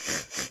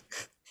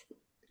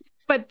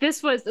 But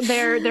this was,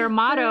 their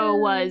motto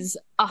was,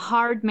 a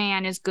hard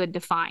man is good to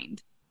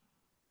find.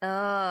 Oh,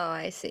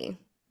 I see.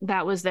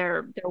 That was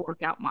their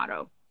workout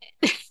motto.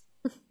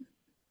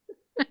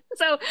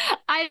 So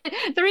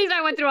the reason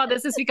I went through all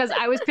this is because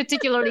I was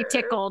particularly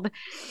tickled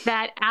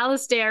that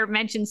Alistair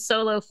mentioned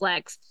solo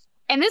flex.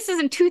 And this is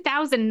in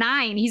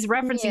 2009. He's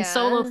referencing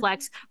solo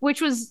flex, which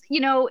was,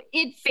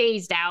 it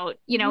phased out.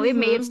 It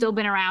may have still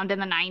been around in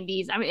the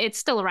 90s. I mean, it's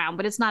still around,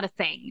 but it's not a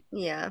thing.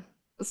 Yeah.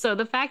 So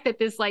the fact that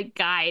this, like,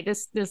 guy,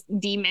 this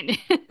demon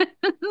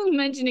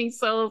mentioning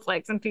solo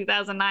flex in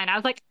 2009, I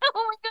was like,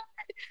 oh my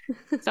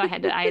God. So I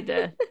had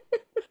to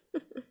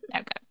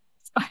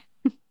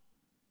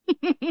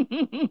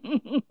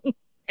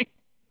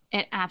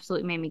It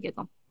absolutely made me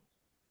giggle.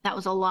 That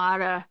was a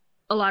lot of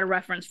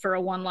reference for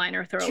a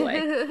one-liner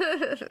throwaway.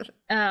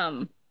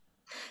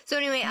 So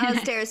anyway,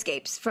 Alistair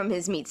escapes from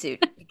his meat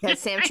suit Because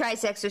Sam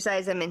tries to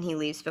exorcise him and he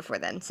leaves before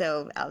then.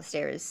 So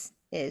Alistair is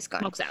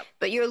gone. Smokes out.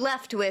 But you're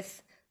left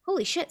with,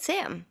 holy shit,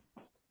 Sam.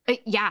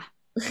 Yeah.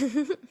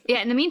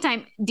 Yeah. In the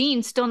meantime,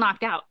 Dean's still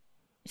knocked out.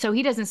 So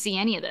he doesn't see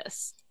any of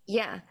this.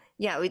 Yeah.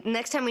 Yeah.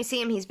 Next time we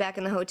see him, he's back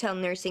in the hotel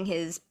nursing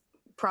his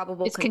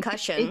probable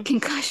concussion.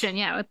 Concussion,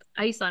 yeah, with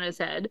ice on his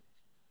head.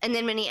 And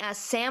then when he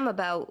asks Sam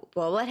about,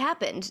 well, what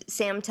happened?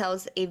 Sam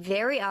tells a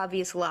very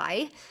obvious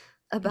lie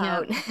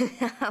about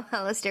how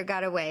Alistair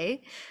got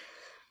away.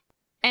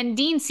 And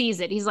Dean sees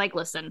it. He's like,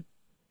 listen.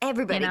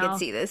 Everybody can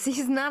see this.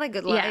 He's not a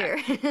good liar.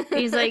 Yeah.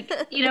 He's like,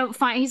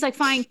 fine. He's like,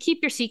 fine,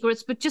 keep your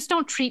secrets, but just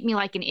don't treat me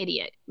like an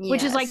idiot. Yes.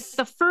 Which is like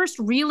the first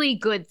really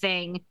good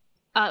thing,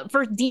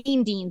 first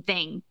Dean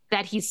thing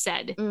that he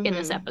said in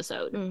this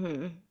episode.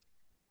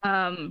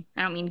 I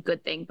don't mean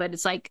good thing, but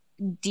it's like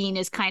Dean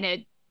is kind of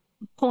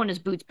pulling his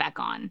boots back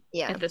on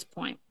at this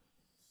point.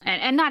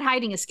 And not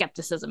hiding his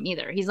skepticism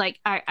either. He's like,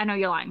 I know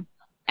you're lying.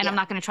 And I'm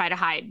not going to try to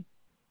hide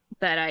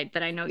that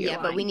I know you're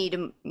lying. But we need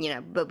to,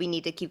 but we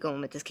need to keep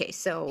going with this case.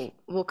 So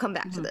we'll come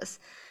back to this.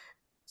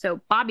 So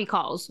Bobby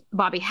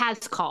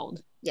has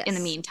called in the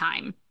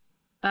meantime,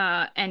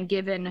 and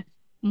given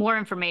more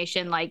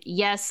information like,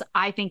 yes,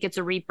 I think it's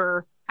a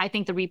Reaper. I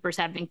think the Reapers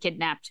have been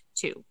kidnapped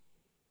too.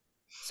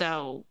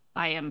 So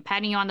I am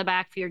patting you on the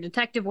back for your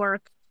detective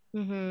work.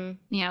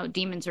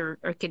 Demons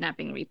are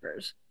kidnapping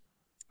Reapers.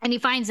 And he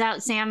finds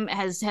out, Sam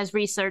has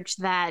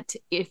researched that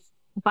if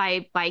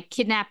by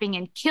kidnapping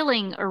and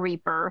killing a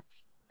Reaper,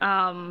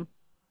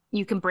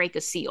 you can break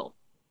a seal.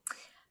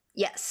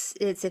 Yes,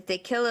 it's if they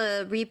kill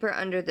a Reaper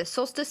under the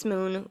solstice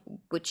moon,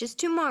 which is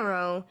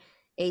tomorrow,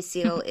 a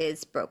seal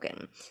is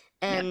broken.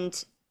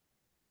 And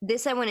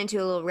this I went into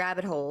a little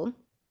rabbit hole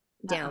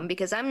down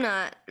because I'm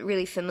not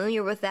really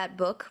familiar with that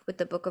book, with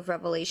the Book of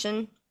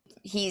Revelation.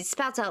 He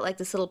spouts out like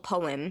this little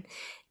poem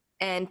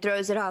and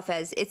throws it off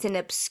as it's an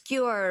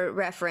obscure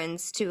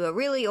reference to a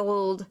really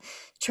old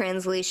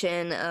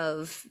translation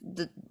of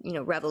the,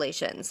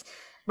 Revelations.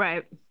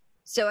 Right.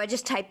 So I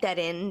just typed that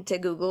in to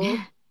Google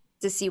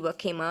to see what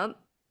came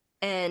up.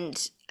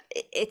 And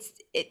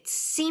it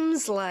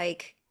seems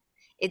like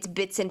it's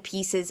bits and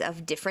pieces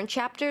of different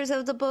chapters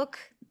of the book.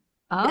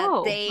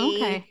 Oh,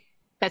 okay.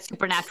 That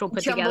Supernatural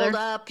put together. Jumbled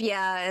up,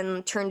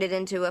 and turned it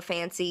into a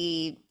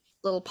fancy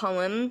little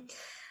poem.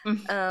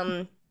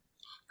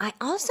 I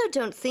also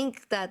don't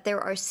think that there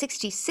are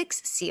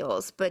 66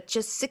 seals, but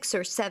just 6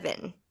 or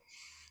 7.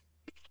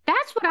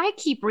 That's what I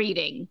keep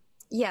reading.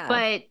 Yeah.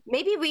 But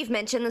maybe we've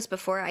mentioned this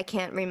before. I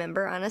can't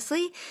remember,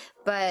 honestly.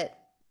 But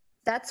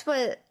that's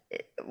what...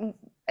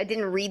 I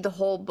didn't read the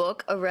whole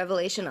book of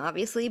Revelation,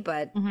 obviously,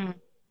 but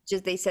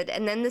just they said,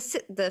 and then the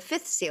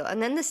 5th seal, and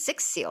then the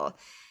 6th seal.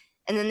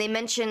 And then they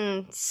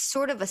mentioned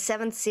sort of a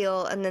 7th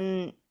seal, and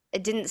then I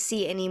didn't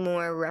see any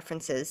more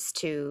references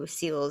to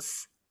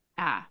seals.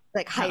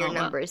 Like higher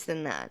numbers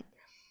than that.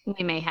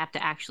 We may have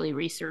to actually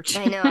research.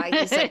 I know.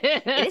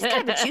 It is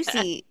kind of a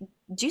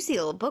juicy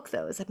little book,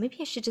 though. It's like maybe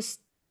I should just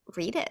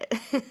read it.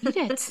 Read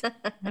it.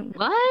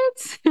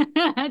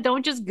 What?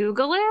 Don't just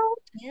Google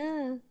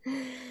it.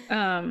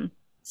 Yeah.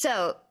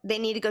 So they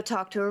need to go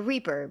talk to a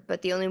Reaper,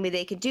 but the only way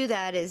they could do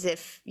that is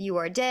if you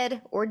are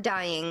dead or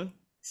dying.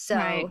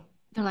 So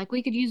they're like,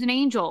 we could use an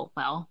angel.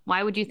 Well,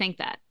 why would you think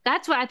that?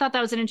 That's what I thought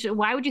that was an interesting.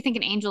 Why would you think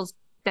an angel's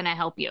gonna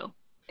help you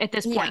at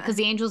this point? Because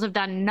the angels have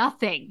done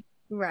nothing.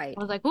 Right.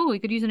 I was like, oh, we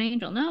could use an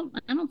angel. No,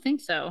 I don't think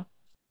so.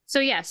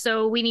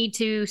 So we need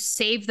to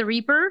save the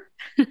Reaper.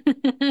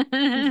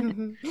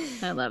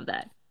 I love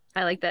that.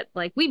 I like that.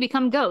 Like, we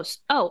become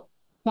ghosts. Oh,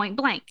 point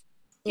blank.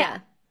 Yeah.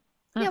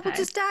 Okay. Yeah, we'll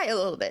just die a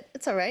little bit.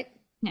 It's all right.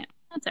 Yeah,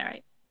 that's all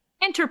right.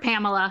 Enter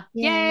Pamela.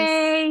 Yes.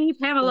 Yay,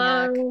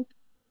 Pamela. Yuck.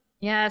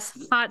 Yes,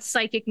 hot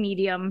psychic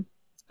medium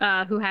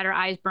who had her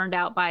eyes burned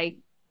out by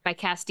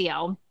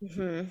Castiel.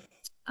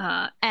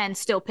 And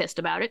still pissed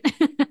about it.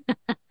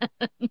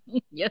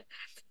 Yeah,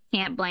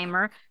 can't blame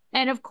her.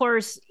 And of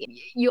course,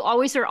 you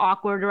always are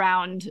awkward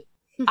around.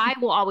 I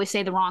will always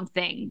say the wrong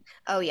thing.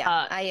 Oh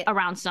yeah,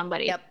 around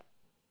somebody. Yep.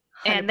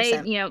 100%. And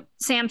they,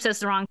 Sam says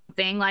the wrong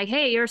thing, like,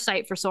 "Hey, you're a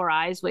sight for sore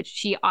eyes," which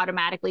she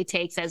automatically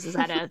takes as is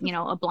that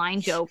a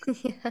blind joke.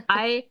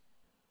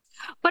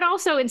 But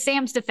also in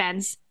Sam's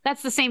defense,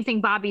 that's the same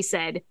thing Bobby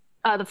said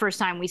the first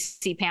time we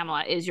see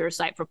Pamela is your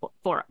sight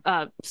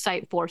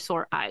for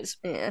sore eyes.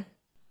 Yeah.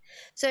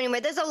 So anyway,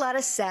 there's a lot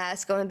of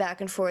sass going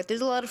back and forth.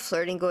 There's a lot of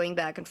flirting going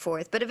back and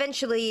forth. But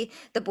eventually,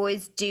 the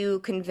boys do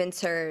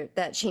convince her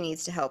that she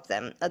needs to help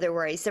them.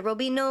 Otherwise, there will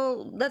be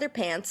no leather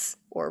pants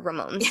or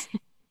Ramones.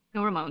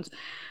 No Ramones.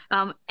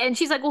 And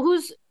she's like, well,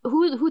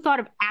 who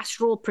thought of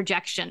astral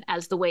projection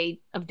as the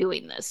way of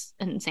doing this?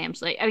 And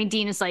Sam's like,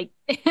 Dean is like,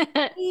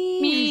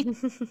 me.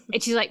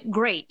 And she's like,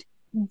 great,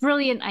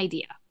 brilliant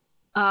idea.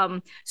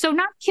 So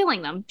not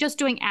killing them, just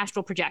doing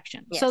astral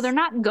projection. Yes. So they're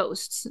not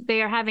ghosts.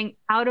 They are having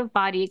out of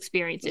body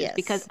experiences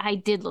because I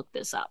did look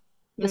this up.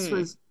 This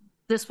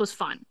was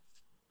fun.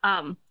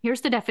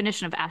 Here's the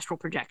definition of astral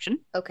projection.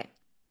 Okay.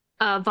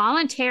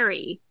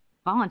 Voluntary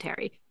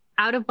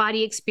out of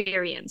body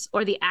experience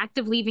or the act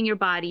of leaving your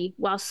body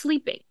while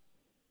sleeping.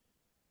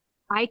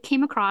 I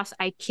came across,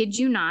 I kid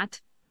you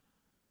not,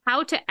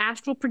 how to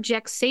astral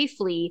project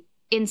safely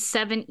in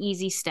 7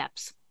 easy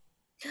steps.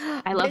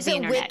 I love the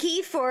internet. There's a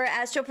wiki for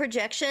astral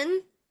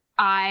projection?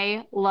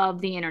 I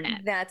love the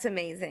internet. That's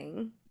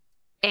amazing.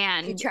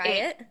 And did you try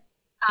it?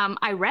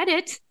 I read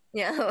it.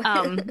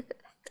 Yeah.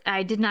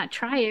 I did not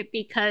try it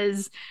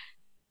because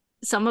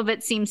some of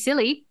it seems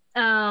silly.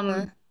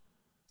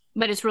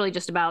 But it's really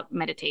just about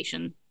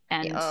meditation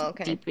and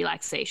deep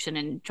relaxation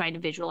and trying to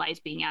visualize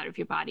being out of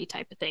your body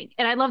type of thing.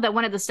 And I love that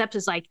one of the steps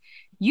is like,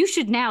 you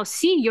should now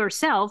see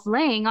yourself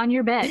laying on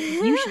your bed.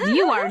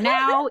 You are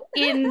now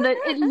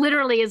it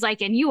literally is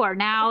like, and you are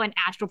now an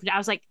astral projector. I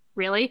was like,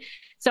 really?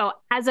 So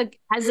as an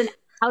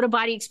out of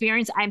body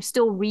experience, I'm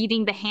still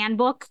reading the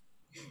handbook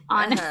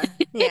on,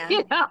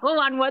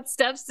 on what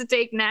steps to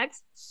take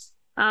next.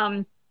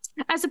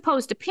 As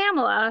opposed to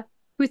Pamela,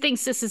 who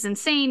thinks this is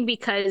insane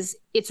because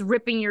it's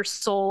ripping your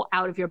soul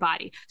out of your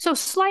body. So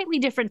slightly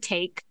different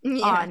take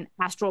on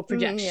astral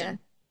projection.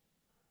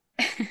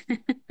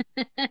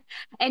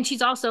 And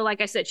she's also,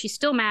 like I said, she's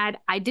still mad.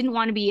 I didn't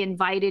want to be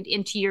invited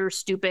into your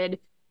stupid,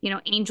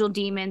 angel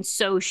demon,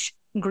 Soch,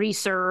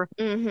 greaser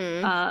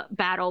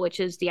battle, which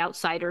is the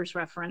Outsiders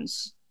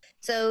reference.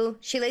 So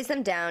she lays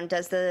them down,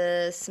 does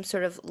some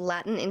sort of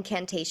Latin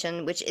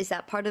incantation, which is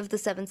that part of the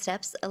 7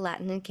 steps, a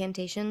Latin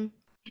incantation?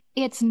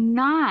 It's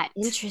not.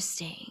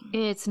 Interesting.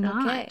 It's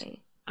not.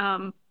 Okay.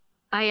 I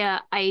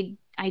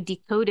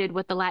decoded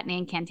what the Latin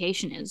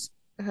incantation is.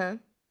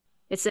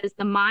 It says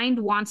the mind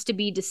wants to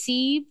be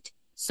deceived,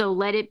 so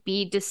let it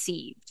be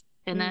deceived.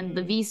 And then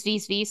the vis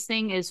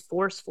thing is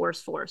force,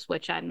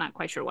 which I'm not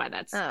quite sure why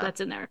that's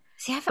in there.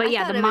 See, I thought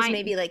it was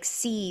maybe like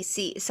see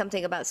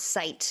something about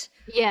sight.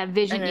 Yeah,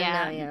 vision.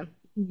 Yeah.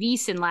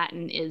 Vis in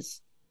Latin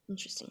is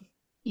interesting.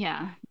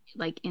 Yeah,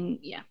 like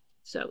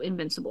so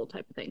invincible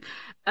type of thing.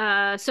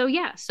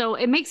 So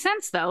it makes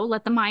sense though.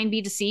 Let the mind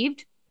be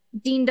deceived.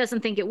 Dean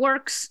doesn't think it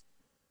works,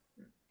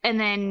 and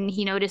then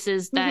he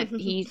notices that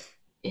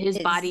his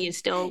body is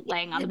still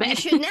laying on the bed. You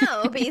should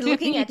now be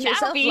looking at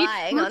yourself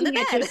lying on the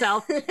bed.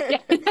 Yourself.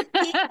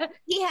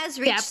 He has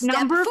reached step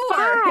number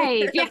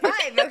 5. Step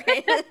 5.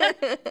 Okay.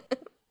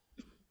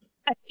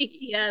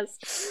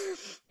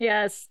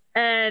 Yes.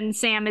 And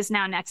Sam is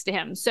now next to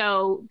him.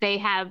 So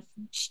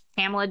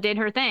Pamela did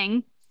her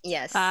thing.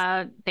 Yes.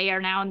 They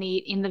are now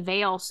in the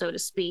veil, so to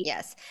speak.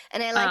 Yes.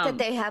 And I like that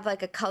they have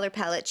like a color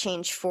palette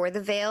change for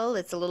the veil.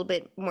 It's a little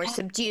bit more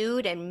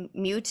subdued and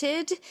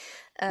muted.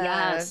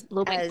 Yes, a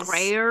little bit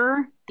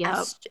grayer.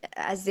 Yep.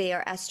 As they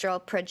are astral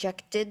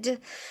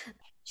projected.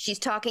 She's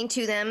talking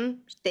to them.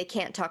 They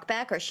can't talk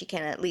back, or she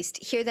can at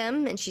least hear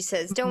them. And she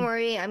says, don't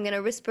worry, I'm going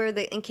to whisper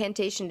the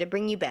incantation to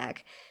bring you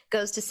back.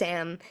 Goes to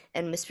Sam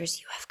and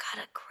whispers, you have got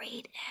a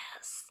great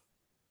ass.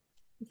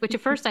 Which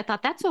at first I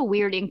thought, that's a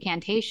weird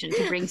incantation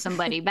to bring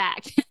somebody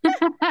back.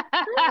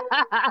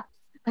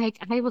 Like,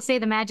 I will say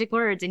the magic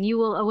words and you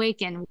will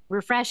awaken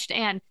refreshed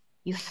and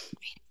you have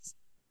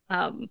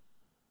great.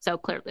 So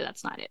clearly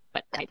that's not it,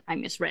 but I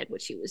misread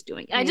what she was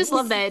doing. I just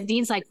love that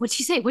Dean's like, what'd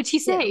she say? Yeah,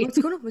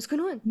 what's going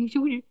on?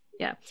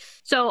 Yeah.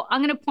 So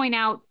I'm going to point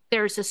out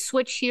there's a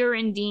switch here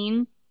in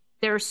Dean.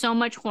 There's so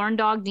much horn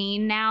dog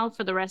Dean now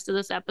for the rest of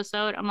this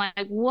episode. I'm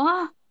like,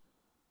 what?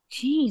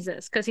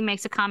 Jesus, because he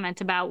makes a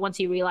comment about once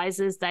he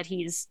realizes that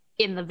he's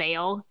in the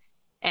veil,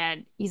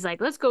 and he's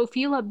like, let's go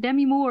feel up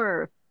Demi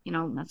Moore.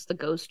 That's the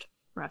Ghost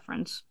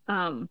reference.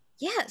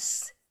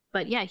 Yes.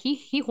 But yeah,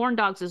 he horn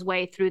dogs his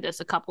way through this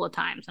a couple of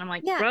times. And I'm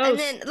like, yeah, gross. And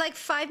then like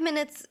 5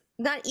 minutes,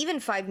 not even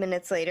 5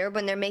 minutes later,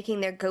 when they're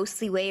making their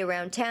ghostly way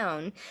around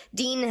town,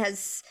 Dean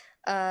has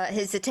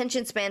his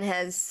attention span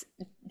has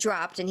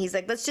dropped, and he's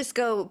like, let's just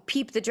go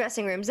peep the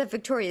dressing rooms at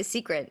Victoria's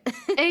Secret.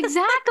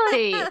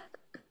 Exactly.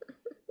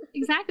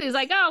 Exactly. It's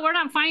like, oh, we're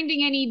not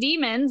finding any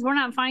demons. We're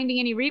not finding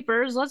any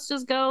reapers. Let's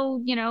just go,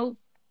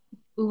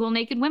 Google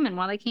naked women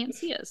while they can't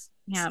see us.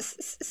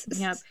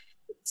 Yep.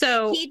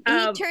 So he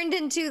turned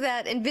into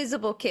that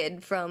invisible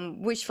kid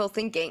from Wishful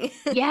Thinking.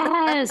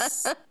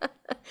 Yes.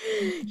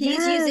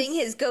 He's using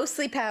his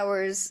ghostly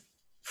powers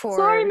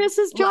for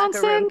Mrs.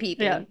 Johnson. Locker room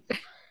peeping. Yeah.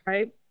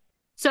 Right.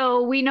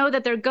 So we know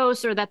that they're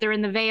ghosts or that they're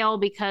in the veil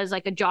because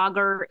like a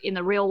jogger in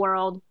the real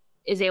world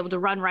is able to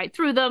run right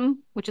through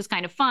them, which is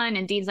kind of fun.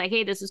 And Dean's like,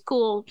 hey, this is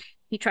cool.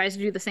 He tries to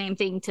do the same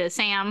thing to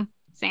Sam.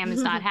 Sam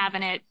is not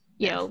having it.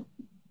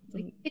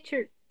 Like,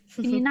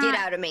 can you not? Get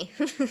out of me.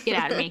 Get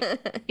out of me.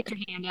 Get your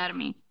hand out of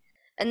me.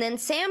 And then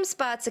Sam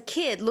spots a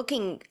kid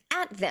looking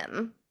at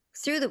them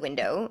through the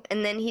window.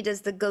 And then he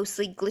does the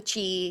ghostly,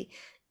 glitchy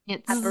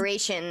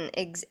apparition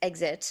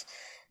exit.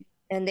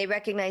 And they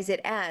recognize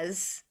it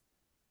as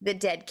the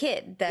dead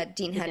kid that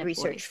Dean had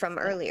researched from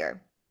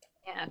earlier.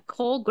 Yeah,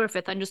 Cole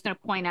Griffith. I'm just going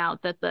to point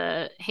out that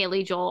the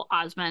Haley Joel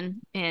Osment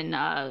in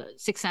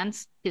Sixth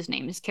Sense,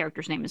 his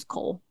character's name is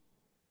Cole.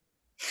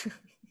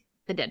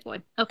 The dead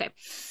boy. Okay.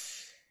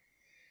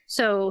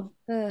 So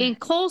in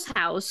Cole's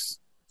house,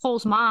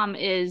 Cole's mom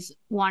is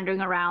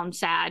wandering around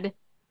sad,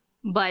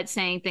 but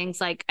saying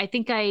things like, I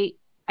think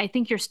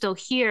you're still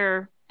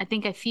here. I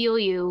think I feel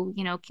you.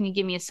 Can you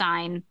give me a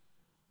sign?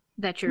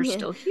 that you're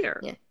still here.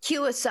 Yeah.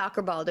 Cue a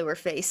soccer ball to her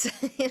face.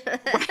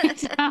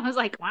 Right? I was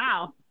like,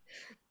 wow.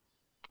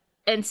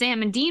 And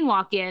Sam and Dean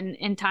walk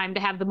in time to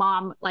have the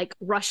mom like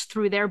rush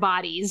through their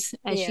bodies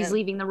as she's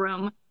leaving the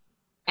room.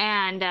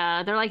 And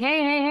they're like,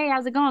 hey,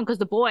 how's it going? Because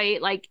the boy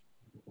like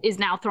is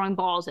now throwing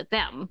balls at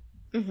them.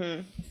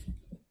 Mm-hmm.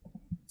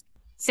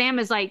 Sam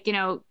is like,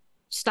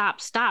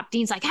 stop.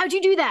 Dean's like, how'd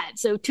you do that?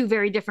 So 2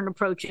 very different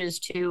approaches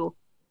to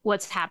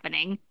what's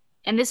happening.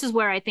 And this is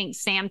where I think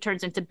Sam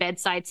turns into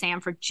bedside Sam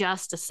for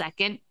just a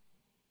second,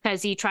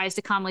 because he tries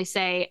to calmly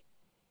say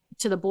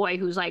to the boy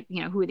who's like,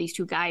 who are these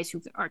 2 guys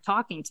who are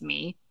talking to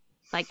me?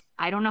 Like,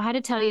 I don't know how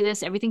to tell you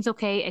this. Everything's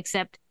okay,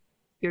 except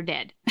you're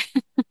dead.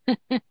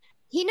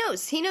 He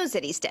knows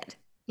that he's dead.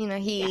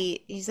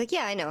 He's like,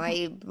 yeah, I know.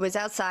 I was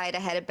outside. I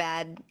had a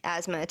bad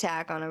asthma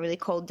attack on a really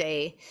cold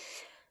day,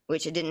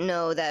 which I didn't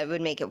know that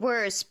would make it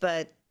worse.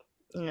 But,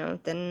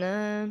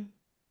 then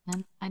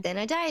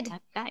I died.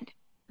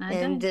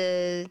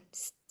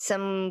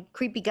 Some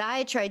creepy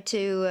guy tried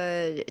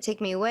to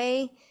take me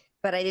away,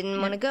 but I didn't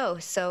want to go,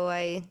 so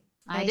I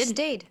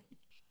stayed.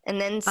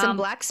 And then some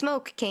black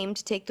smoke came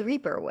to take the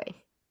Reaper away.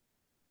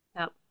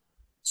 Yep.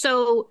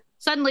 So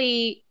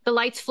suddenly the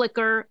lights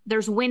flicker,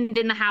 there's wind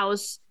in the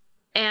house,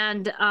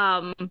 and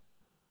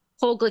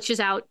Cole glitches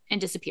out and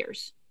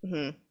disappears.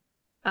 Mm-hmm.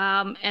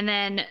 And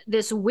then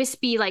this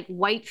wispy, like,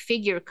 white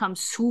figure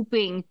comes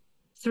swooping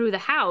through the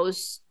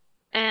house,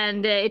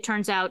 and it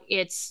turns out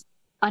it's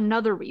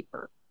another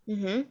Reaper.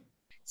 Mm-hmm.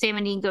 Sam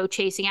and Dean go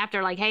chasing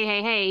after, like,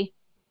 hey,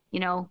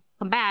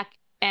 come back.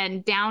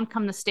 And down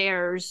come the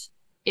stairs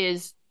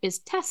is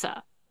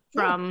Tessa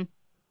from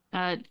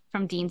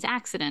Dean's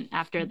accident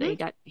after they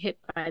got hit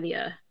by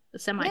the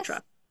semi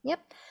truck. Yep.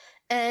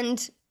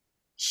 And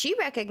she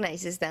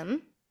recognizes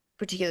them,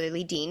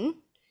 particularly Dean.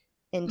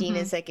 And Dean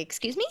is like,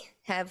 excuse me,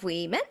 have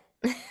we met?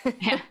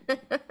 Yeah.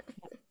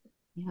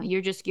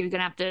 You're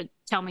gonna have to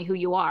tell me who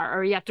you are,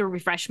 or you have to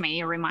refresh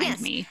me or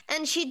remind me.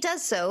 And she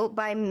does so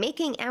by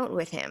making out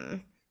with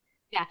him.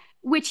 Yeah,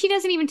 which he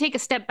doesn't even take a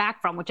step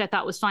back from, which I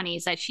thought was funny,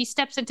 is that she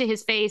steps into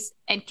his face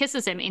and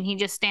kisses him, and he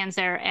just stands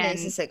there and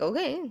he's just like,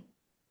 okay.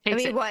 I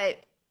mean,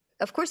 what?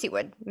 Of course he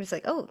would. He was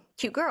like, oh,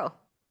 cute girl.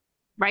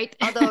 Right?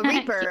 Although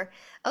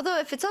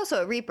if it's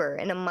also a Reaper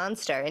and a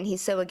monster, and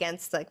he's so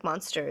against like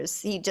monsters,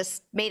 he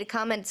just made a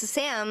comment to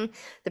Sam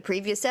the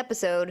previous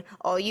episode,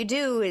 all you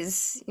do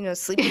is,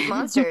 sleep with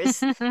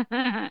monsters.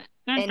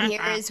 And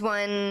here is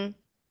one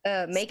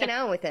making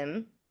out with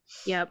him.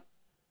 Yep.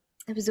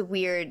 It was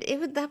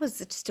that was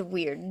just a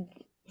weird.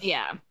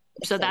 Yeah.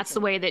 So that's the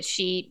way that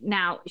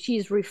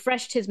she's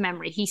refreshed his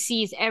memory. He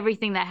sees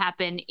everything that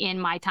happened in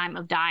my time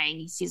of dying.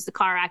 He sees the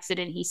car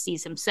accident. He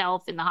sees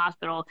himself in the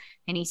hospital,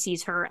 and he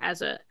sees her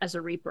as a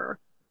Reaper.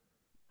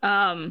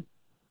 So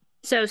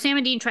Sam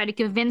and Dean try to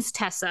convince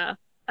Tessa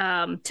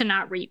to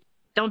not reap.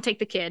 Don't take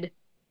the kid.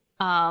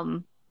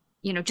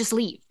 Just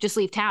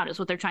leave town is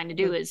what they're trying to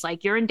do. Is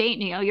like, you're in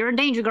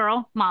danger,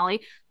 girl,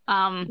 Molly.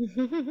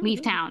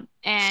 Leave town.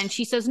 And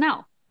she says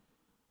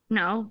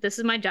no, this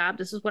is my job.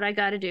 This is what I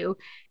got to do.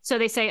 So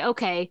they say,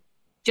 okay,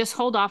 just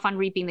hold off on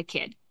reaping the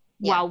kid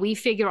while we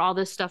figure all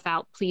this stuff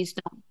out. Please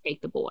don't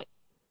take the boy.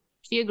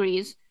 She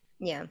agrees.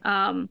 Yeah.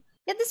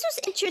 This was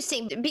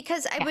interesting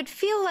because I would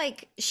feel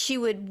like she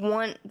would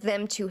want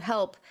them to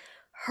help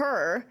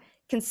her,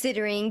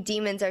 considering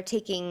demons are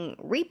taking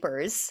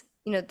Reapers.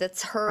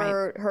 That's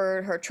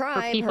her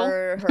tribe,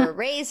 her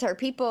race, her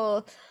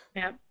people.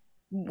 Yeah.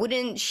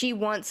 Wouldn't she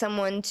want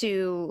someone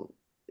to,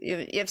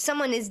 if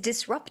someone is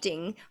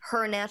disrupting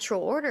her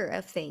natural order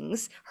of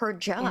things, her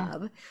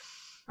job?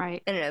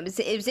 Right. I don't know.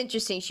 It was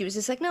interesting. She was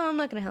just like, no, I'm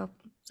not going to help.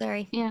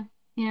 Sorry. Yeah.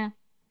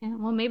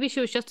 Well, maybe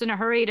she was just in a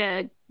hurry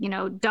to,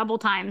 double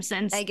time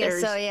since I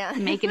guess so, yeah.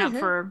 making up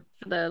for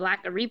the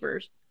lack of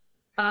Reapers.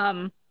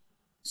 But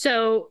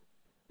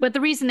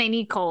the reason they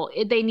need Cole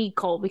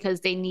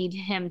because they need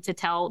him to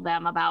tell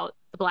them about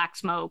the black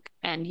smoke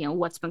and,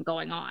 what's been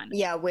going on.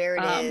 Yeah, where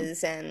it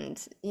is,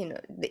 and,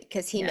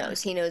 because he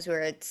knows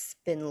where it's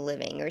been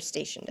living or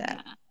stationed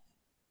at. Yeah.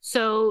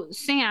 So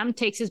Sam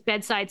takes his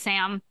bedside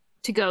Sam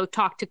to go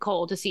talk to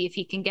Cole to see if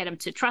he can get him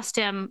to trust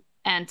him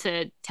and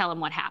to tell him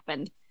what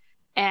happened.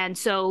 And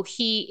so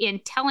he,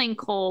 in telling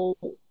Cole,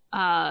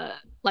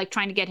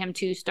 trying to get him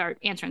to start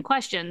answering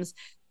questions,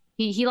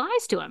 he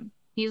lies to him.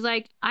 He's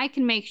like, I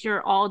can make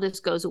sure all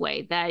this goes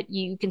away, that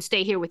you can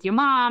stay here with your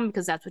mom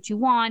because that's what you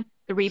want.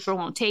 The Reaper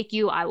won't take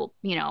you. I will,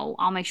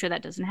 I'll make sure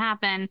that doesn't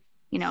happen.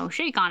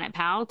 Shake on it,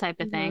 pal, type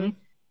of thing.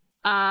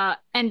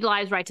 And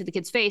lies right to the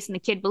kid's face. And the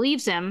kid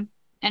believes him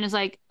and is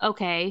like,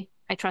 okay,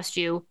 I trust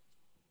you.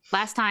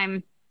 Last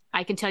time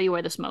I can tell you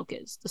where the smoke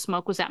is. The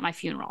smoke was at my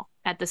funeral.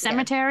 At the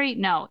cemetery?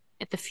 Yeah. No,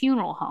 at the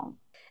funeral home.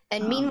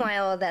 And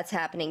meanwhile, that's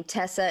happening.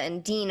 Tessa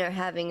and Dean are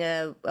having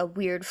a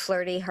weird,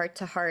 flirty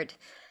heart-to-heart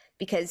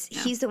because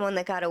he's the one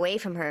that got away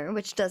from her,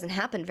 which doesn't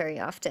happen very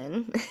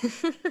often.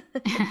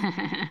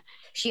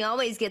 She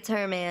always gets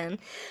her man.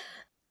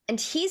 And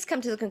he's come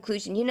to the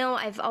conclusion,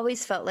 I've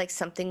always felt like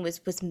something was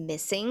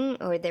missing,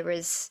 or there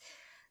was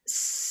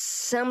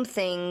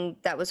something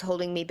that was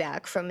holding me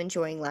back from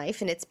enjoying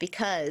life, and it's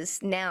because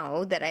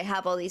now that I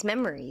have all these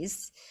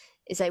memories,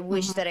 is I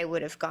wish that I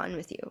would have gone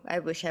with you. I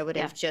wish I would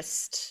have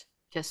just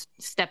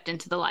stepped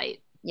into the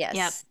light.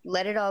 Yes,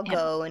 let it all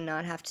go and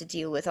not have to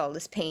deal with all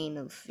this pain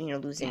of,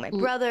 losing my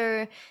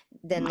brother,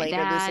 then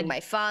later losing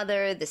my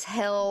father, this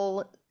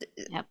hell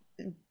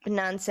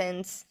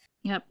nonsense.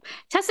 Yep.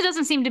 Tessa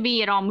doesn't seem to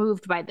be at all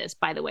moved by this,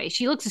 by the way.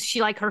 She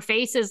like her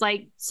face is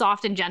like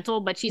soft and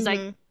gentle, but she's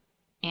like,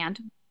 and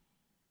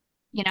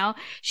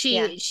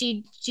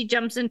she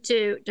jumps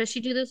into, does she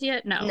do this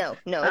yet? No,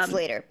 it's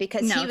later,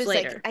 because he was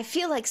like, I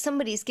feel like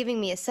somebody's giving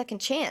me a second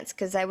chance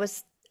because I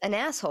was an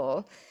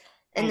asshole.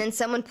 And then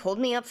someone pulled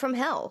me up from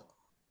hell.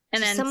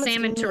 And then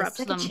Sam interrupts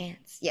them.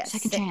 Yes.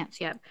 Second chance,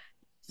 yeah.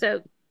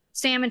 So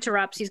Sam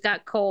interrupts. He's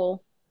got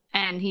Cole,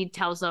 and he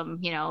tells them,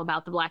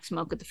 about the black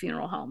smoke at the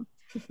funeral home.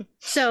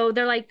 So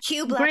they're like,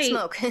 cue black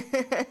smoke.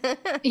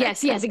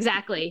 yes,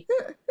 exactly.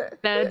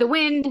 The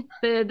wind,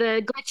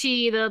 the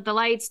glitchy, the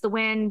lights, the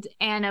wind,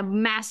 and a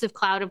massive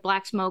cloud of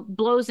black smoke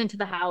blows into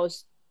the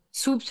house,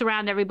 swoops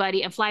around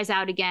everybody, and flies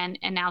out again.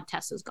 And now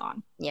Tessa's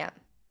gone. Yeah.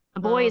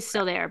 The boy is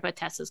still there, but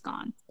Tessa's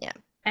gone. Yeah.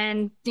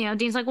 And,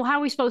 Dean's like, well, how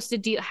are we supposed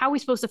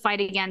to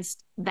fight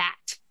against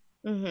that?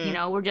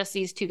 We're just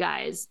these two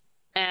guys.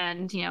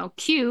 And,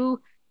 cue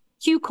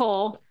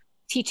Cole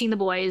teaching the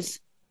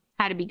boys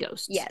how to be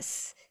ghosts.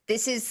 Yes.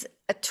 This is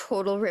a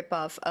total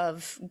ripoff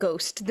of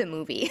Ghost, the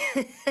movie.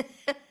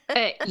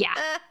 Yeah.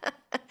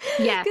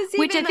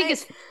 Which I think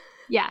is,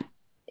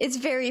 It's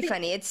very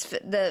funny. It's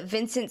the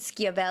Vincent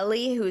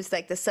Schiavelli, who's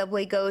like the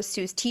subway ghost,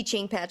 who's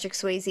teaching Patrick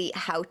Swayze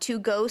how to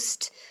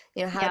ghost,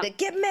 how to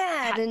get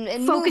mad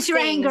and focus your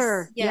things.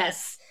 anger.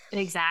 Yes,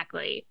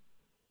 exactly.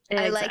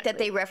 I like that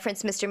they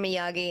reference Mr.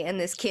 Miyagi, and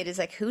this kid is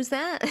like, who's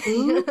that?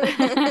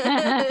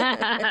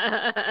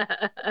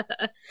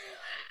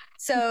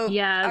 So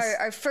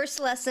our first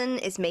lesson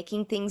is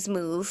making things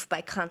move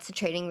by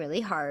concentrating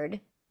really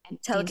hard.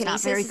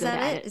 Telekinesis, very good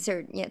at it. Is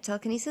there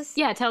telekinesis?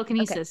 Yeah,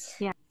 telekinesis.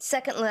 Okay. Yeah.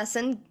 Second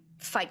lesson,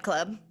 Fight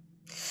Club.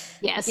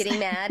 Yes. Getting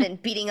mad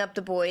and beating up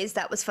the boys.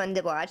 That was fun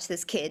to watch.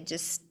 This kid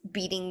just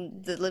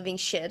beating the living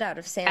shit out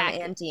of Sam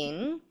and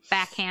Dean.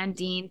 Backhand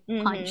Dean,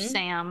 punch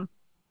Sam.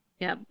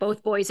 Yeah,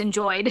 both boys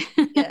enjoyed.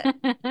 Yeah.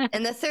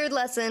 And the third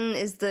lesson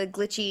is the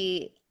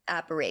glitchy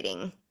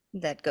apparating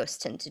that ghosts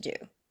tend to do.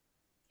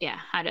 Yeah,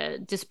 how to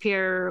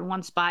disappear in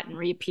one spot and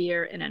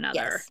reappear in another.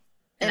 Yes.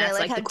 And that's I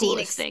like the how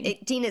coolest thing.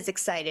 Dean is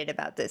excited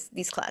about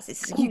these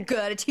classes. Like, you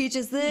gotta teach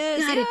us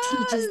this. You gotta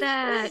teach us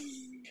that.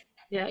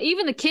 Yeah,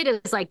 even the kid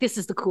is like, this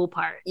is the cool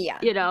part. Yeah.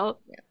 Yeah.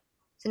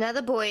 So now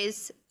the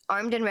boys,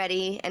 armed and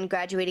ready and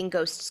graduating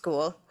ghost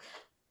school,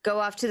 go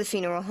off to the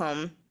funeral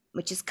home,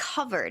 which is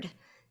covered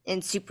in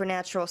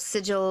supernatural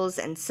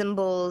sigils and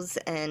symbols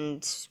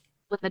and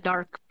with the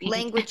dark paint.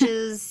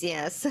 Languages.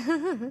 Yes.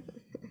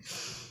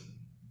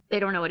 They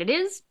don't know what it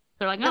is.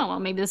 They're like, oh, well,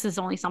 maybe this is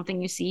only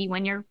something you see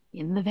when you're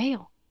in the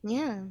veil.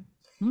 Yeah.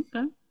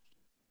 Okay.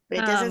 But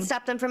it doesn't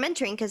stop them from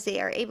entering because they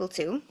are able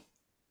to.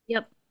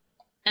 Yep.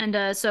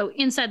 And so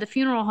inside the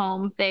funeral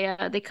home,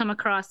 they come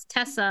across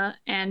Tessa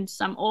and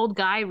some old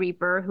guy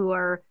reaper who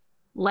are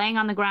laying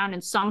on the ground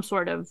in some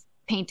sort of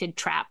painted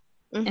trap.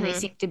 And they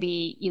seem to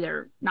be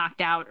either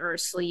knocked out or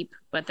asleep,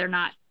 but they're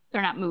not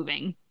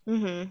moving.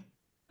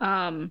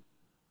 Dean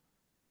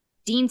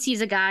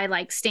sees a guy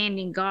like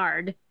standing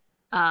guard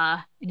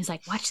and he's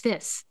like, watch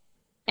this.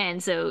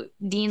 And so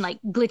Dean like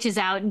glitches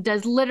out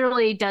and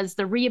literally does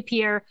the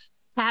reappear,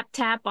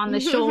 tap on the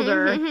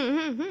shoulder,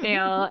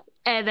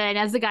 and then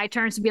as the guy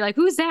turns to be like,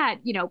 who's that?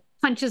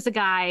 Punches the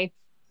guy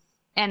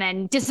and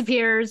then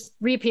disappears,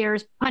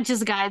 reappears, punches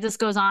the guy. This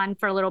goes on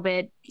for a little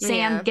bit.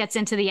 Sam gets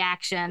into the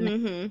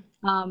action.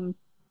 And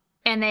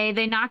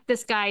they knock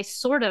this guy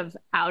sort of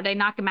out. They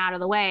knock him out of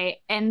the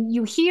way. And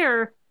you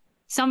hear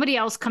somebody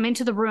else come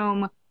into the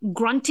room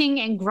grunting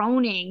and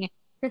groaning.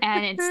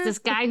 And it's this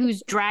guy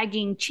who's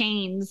dragging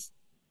chains,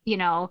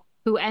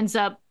 who ends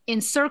up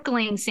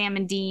encircling Sam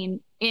and Dean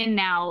in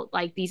now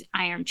like these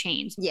iron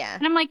chains. Yeah.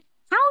 And I'm like,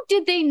 how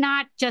did they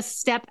not just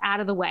step out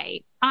of the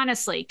way?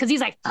 Honestly, because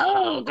he's like,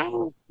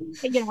 oh,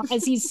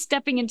 as he's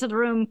stepping into the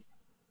room,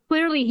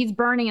 clearly he's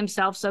burning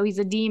himself. So he's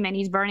a demon.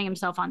 He's burning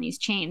himself on these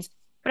chains.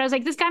 But I was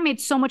like, this guy made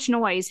so much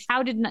noise.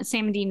 How did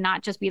Sam and Dean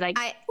not just be like,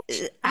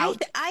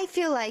 I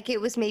feel like it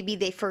was maybe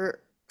they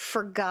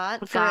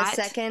forgot for a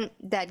second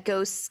that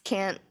ghosts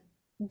can't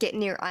get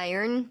near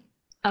iron.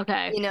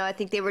 Okay. I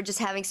think they were just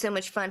having so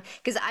much fun.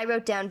 Because I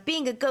wrote down,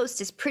 being a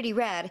ghost is pretty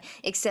rad,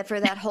 except for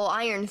that whole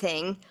iron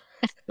thing,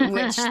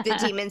 which the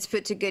demons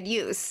put to good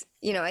use.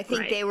 I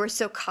think they were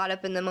so caught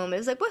up in the moment. It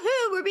was like,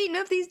 woohoo, we're beating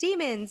up these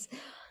demons.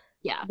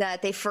 Yeah.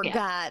 That they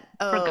forgot,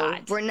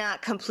 we're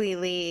not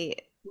completely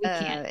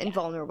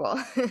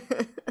invulnerable.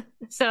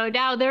 So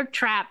now they're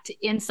trapped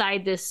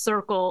inside this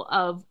circle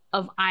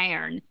of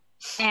iron.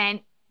 And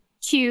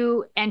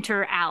cue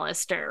enter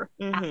Alistair.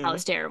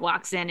 Alistair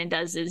walks in and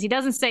does his, he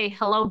doesn't say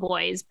hello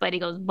boys, but he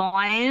goes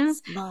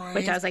boys,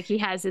 which I was like, he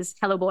has his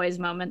hello boys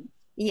moment.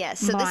 Yes,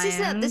 so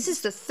this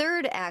is the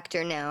third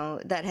actor now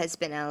that has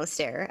been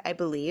Alistair, I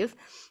believe.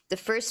 The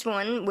first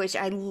one, which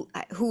I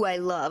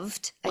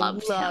loved. I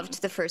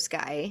loved the first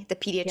guy, the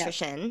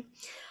pediatrician.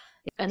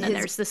 Yep. And then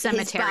there's the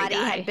cemetery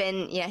guy.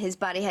 His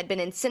body had been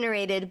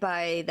incinerated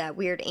by that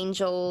weird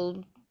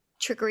angel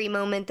trickery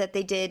moment that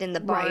they did in the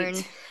barn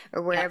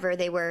or wherever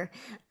they were.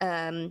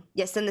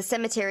 Yes, then the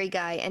cemetery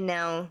guy, and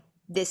now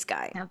this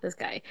guy. Now this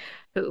guy,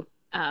 who,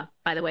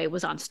 by the way,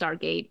 was on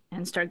Stargate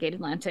and Stargate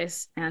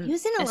Atlantis, and he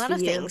was in a lot of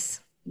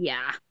things.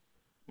 Yeah,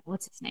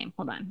 what's his name?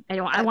 Hold on,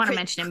 I want to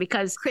mention him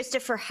because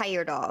Christopher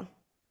Heyerdahl.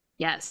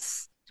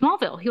 Yes,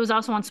 Smallville. He was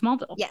also on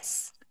Smallville.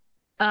 Yes.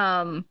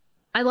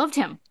 I loved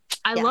him.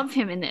 I loved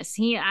him in this.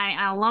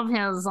 I love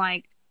his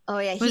like. Oh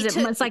yeah,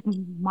 it's like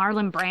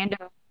Marlon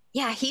Brando.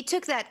 Yeah, he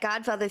took that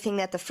Godfather thing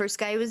that the first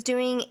guy was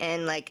doing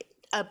and like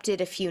upped it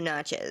a few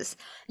notches.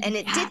 And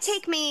it did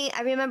take me,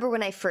 I remember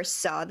when I first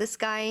saw this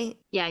guy.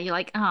 Yeah, you're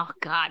like, oh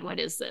God, what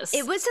is this?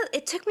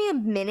 It took me a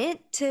minute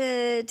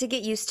to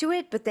get used to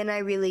it, but then I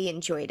really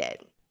enjoyed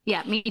it.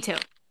 Yeah, me too.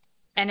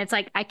 And it's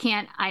like,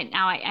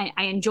 I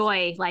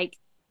enjoy like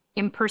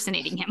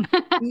impersonating him.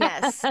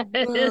 Yes.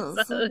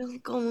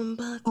 Going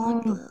back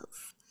like this.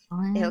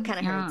 It kind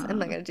of hurts. I'm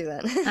not going to do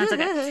that. That's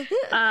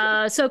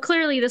okay. So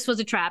clearly this was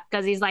a trap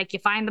because he's like, you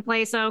find the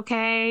place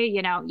okay?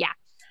 You know, yeah.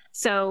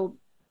 So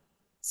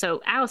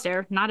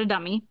Alistair, not a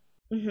dummy,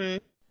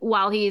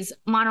 while he's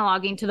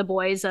monologuing to the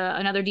boys,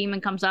 another demon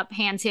comes up,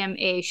 hands him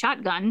a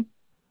shotgun,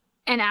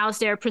 and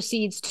Alistair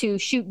proceeds to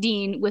shoot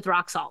Dean with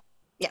rock salt.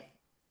 Yeah.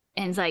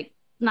 And it's like,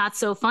 not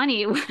so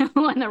funny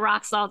when the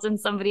rock salt's in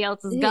somebody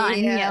else's gun,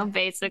 you know,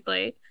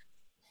 basically.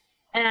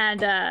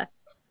 And,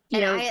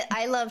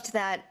 I loved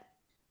that.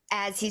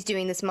 As he's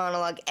doing this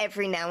monologue,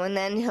 every now and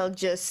then he'll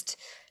just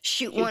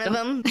shoot one of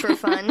them for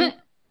fun.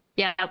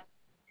 Yep.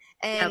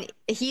 And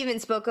he even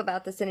spoke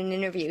about this in an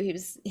interview.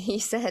 He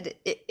said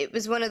it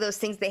was one of those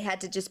things they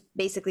had to just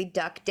basically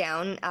duck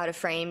down out of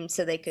frame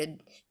so they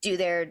could do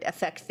their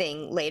effect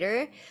thing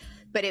later.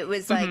 But it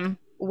was like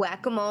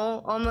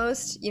whack-a-mole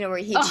almost, you know, where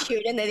he'd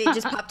shoot and then they'd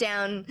just pop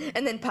down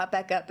and then pop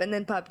back up and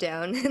then pop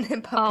down and then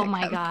pop back up. Oh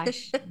my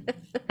gosh.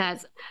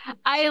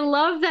 I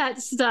love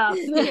that stuff.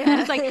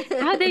 Yeah. It's like,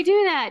 how'd they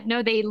do that?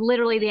 No,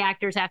 the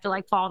actors have to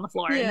like fall on the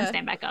floor and then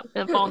stand back up.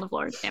 And fall on the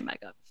floor and stand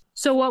back up.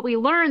 So what we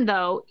learned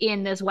though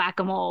in this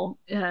whack-a-mole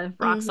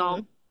rock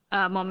salt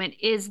moment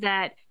is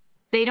that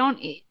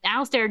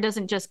Alistair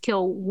doesn't just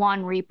kill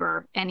one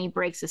Reaper and he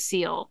breaks a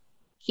seal.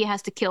 He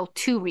has to kill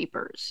two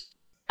Reapers.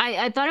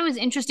 I thought it was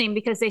interesting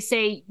because they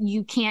say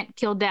you can't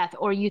kill death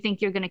or you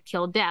think you're going to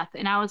kill death.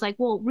 And I was like,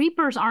 well,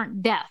 Reapers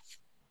aren't death,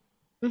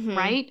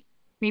 right?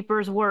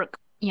 Reapers work,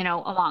 you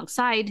know,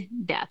 alongside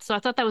death. So I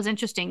thought that was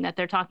interesting that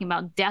they're talking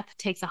about death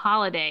takes a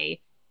holiday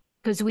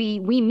because we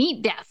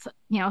meet death.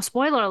 You know,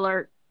 spoiler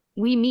alert,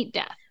 we meet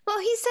death. Well,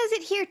 he says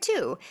it here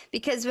too,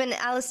 because when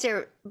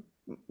Alistair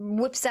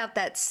whips out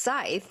that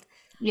scythe,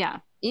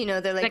 you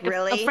know, they're like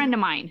really? A friend of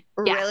mine.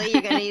 Really?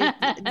 You're going to use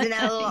that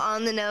little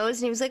on the nose?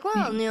 And he was like,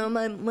 well, you know,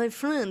 my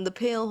friend, the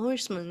Pale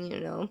Horseman, you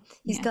know,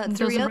 he's got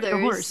three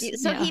others.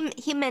 So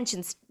he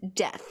mentions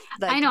death.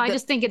 Like I know, I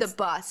just think it's the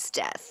boss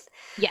death.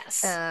 Yes.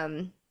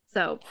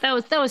 So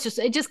that was just,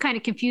 it just kind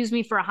of confused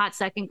me for a hot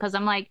second because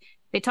I'm like,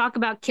 they talk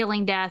about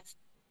killing death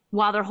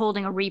while they're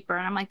holding a Reaper.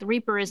 And I'm like, the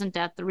Reaper isn't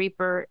death. The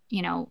Reaper,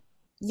 you know.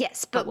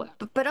 Yes, but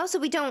also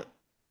we don't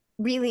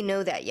really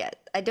know that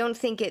yet. I don't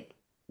think it.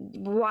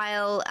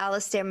 While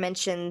Alistair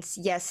mentions,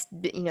 yes,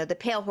 you know, the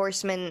Pale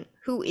Horseman,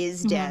 who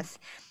is death,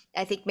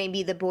 I think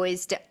maybe the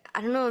boys,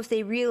 I don't know if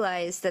they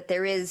realize that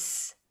there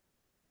is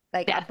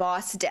like a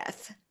boss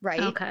death, right?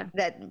 Okay.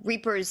 That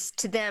Reapers,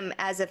 to them,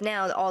 as of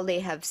now, all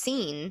they have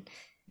seen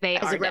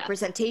as a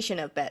representation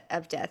of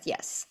death,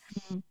 yes.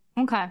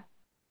 Okay.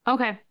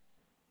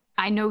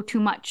 I know too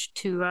much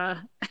to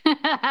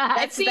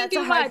that's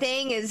a hard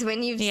thing is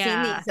when you've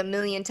seen these a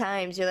million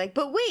times, you're like,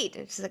 but wait,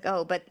 it's like,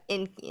 oh, but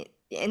in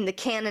the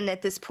canon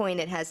at this point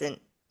it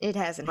hasn't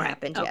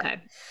happened yet. Okay.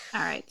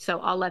 All right. So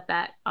I'll let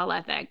that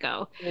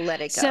go. We'll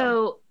let it go.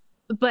 So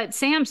but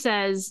Sam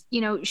says, you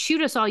know,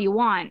 shoot us all you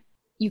want,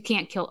 you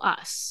can't kill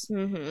us.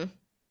 And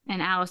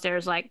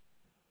Alistair's like,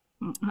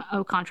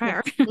 au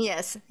contraire.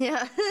 Yes.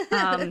 Yeah.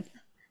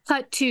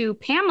 Cut to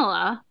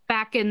Pamela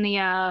back in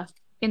the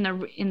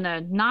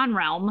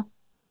non-realm,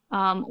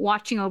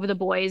 watching over the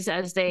boys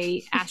as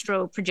they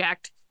astro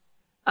project.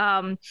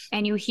 And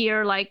you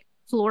hear like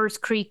floors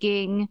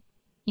creaking,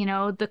 you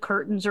know, the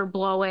curtains are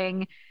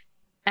blowing,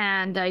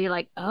 and you're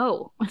like,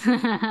 oh,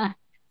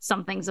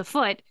 something's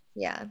afoot.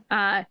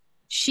 Yeah.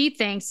 She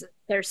thinks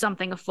there's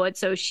something afoot,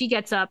 so she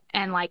gets up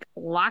and like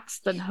locks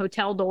the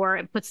hotel door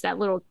and puts that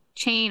little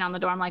chain on the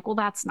door. I'm like, well,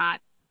 that's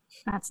not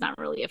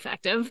really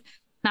effective.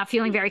 Not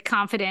feeling very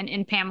confident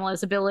in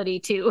Pamela's ability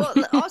to.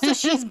 Well, also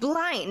she's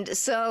blind,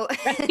 so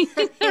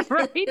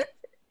right.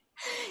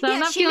 So I'm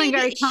not feeling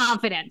very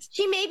confident.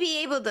 She may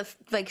be able to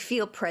like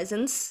feel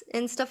presence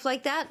and stuff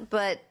like that,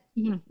 but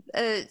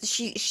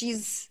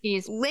she's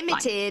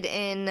limited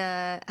in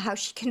how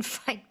she can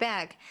fight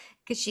back.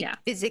 because she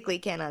physically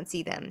cannot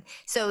see them.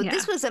 So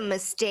this was a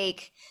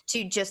mistake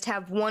to just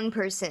have one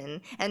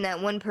person, and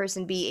that one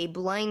person be a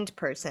blind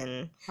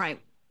person. Right.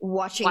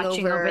 Watching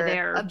over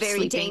there, a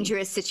very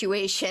dangerous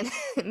situation.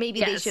 Maybe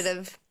they should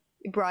have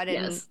brought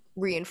in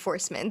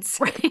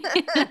reinforcements.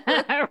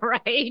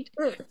 Right.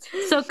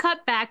 So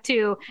cut back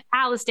to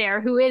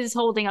Alistair, who is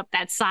holding up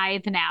that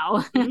scythe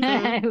now.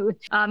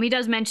 He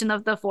does mention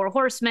the four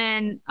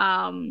horsemen,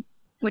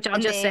 which I'll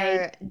just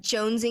say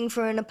jonesing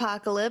for an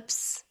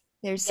apocalypse.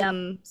 There's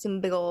some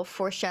big old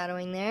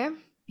foreshadowing there.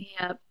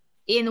 Yep.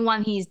 In the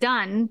one he's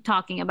done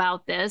talking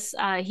about this,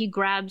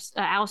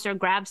 Alistair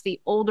grabs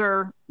the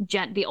older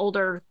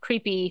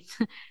creepy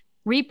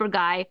Reaper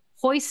guy,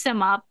 hoists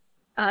him up,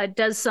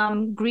 does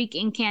some Greek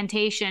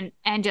incantation,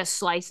 and just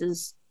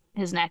slices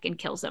his neck and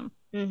kills him.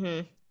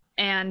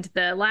 And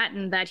the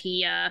Latin that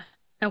he,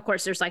 of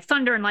course, there's like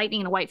thunder and lightning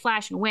and a white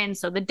flash and wind.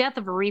 So the death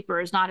of a Reaper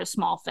is not a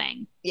small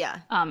thing. Yeah.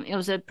 It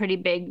was a pretty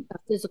big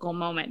physical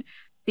moment.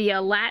 The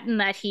Latin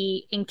that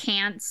he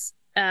incants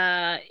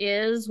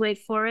is, wait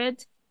for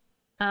it.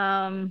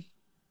 Oh,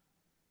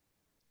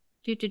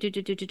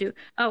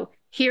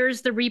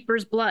 here's the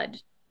Reaper's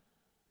blood.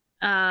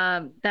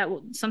 That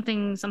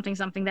something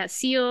that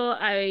seal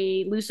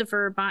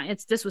Lucifer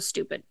this was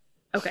stupid.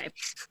 Okay.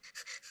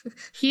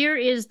 Here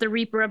is the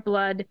Reaper of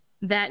blood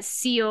that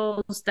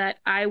seals that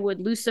I would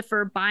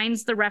Lucifer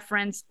binds the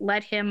reference,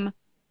 let him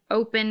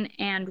open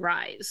and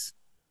rise.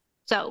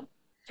 So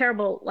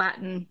terrible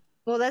Latin.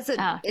 Well,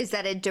 is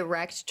that a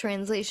direct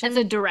translation?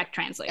 That's a direct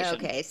translation.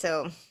 Okay,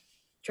 so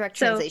direct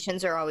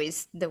translations are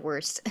always the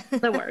worst.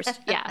 The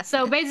worst, yeah.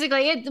 So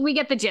basically, we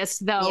get the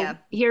gist, though. Yeah.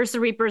 Here's the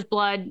Reaper's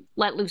blood.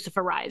 Let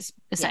Lucifer rise,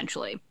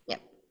 essentially.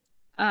 Yep.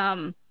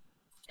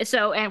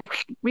 So, and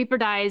Reaper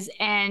dies,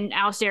 and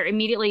Alistair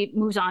immediately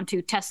moves on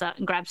to Tessa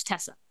and grabs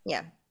Tessa.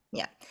 Yeah.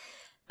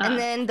 And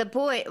then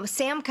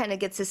Sam kind of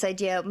gets this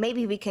idea,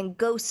 maybe we can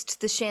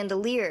ghost the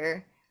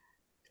chandelier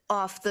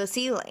off the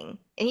ceiling.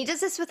 And he does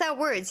this without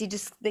words. He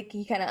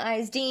kind of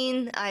eyes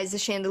Dean, eyes the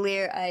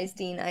chandelier, eyes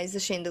Dean, eyes the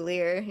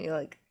chandelier. You're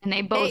like, and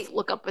they both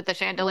look up at the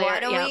chandelier.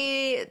 Why don't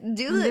we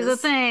do this? Do the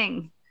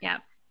thing. Yeah.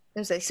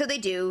 So they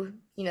do.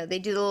 They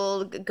do the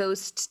little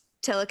ghost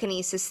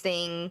telekinesis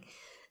thing.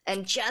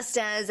 And just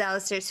as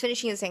Alistair's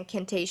finishing his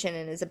incantation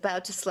and is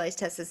about to slice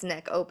Tessa's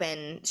neck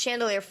open,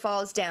 chandelier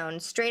falls down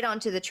straight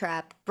onto the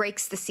trap,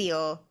 breaks the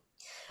seal,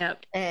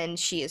 and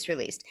she is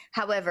released.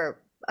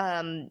 However,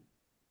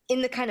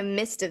 in the kind of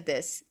midst of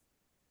this,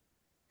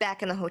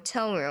 back in the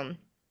hotel room,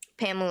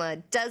 Pamela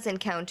does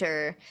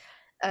encounter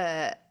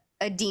a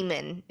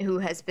demon who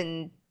has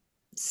been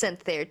sent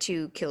there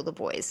to kill the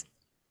boys.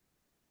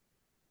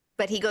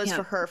 But he goes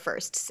for her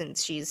first,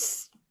 since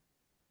she's,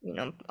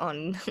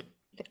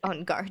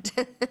 on guard.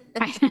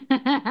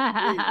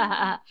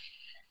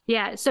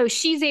 Yeah, so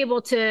she's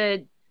able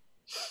to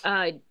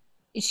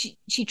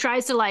she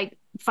tries to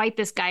fight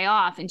this guy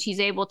off, and she's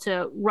able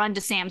to run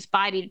to Sam's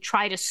body to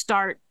try to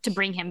start to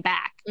bring him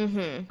back.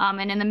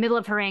 And in the middle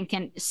of her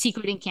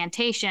secret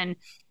incantation,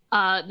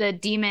 the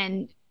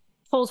demon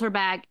pulls her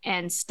back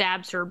and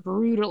stabs her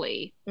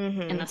brutally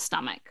in the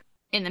stomach.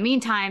 In the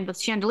meantime, the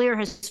chandelier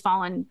has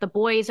fallen. The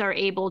boys are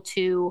able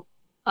to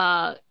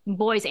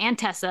boys and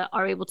Tessa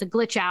are able to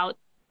glitch out,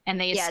 and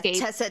they escape.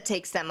 Tessa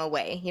takes them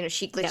away.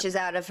 She glitches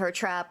out of her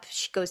trap.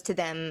 She goes to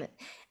them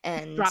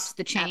and drops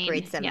the chain.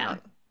 Operates them out.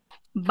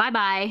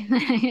 Bye-bye.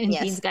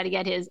 Dean's got to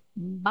get his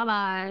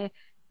bye-bye.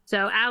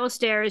 So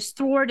Alistair is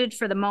thwarted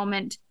for the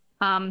moment.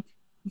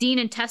 Dean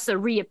and Tessa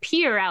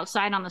reappear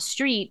outside on the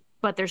street,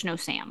 but there's no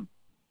Sam.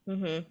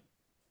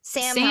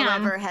 Sam,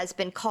 however, has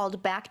been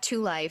called back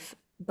to life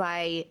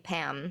by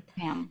Pam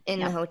in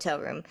the hotel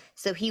room.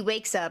 So he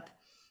wakes up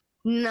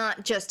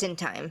not just in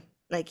time.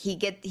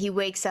 He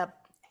wakes up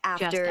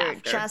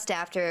just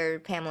after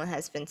Pamela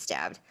has been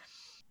stabbed.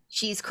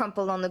 She's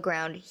crumpled on the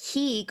ground.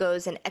 He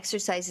goes and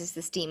exorcises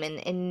this demon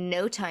in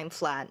no time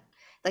flat.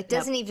 I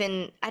don't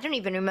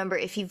even remember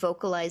if he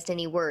vocalized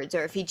any words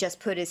or if he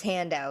just put his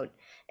hand out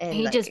and I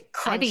think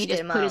he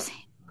just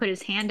put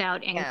his hand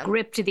out and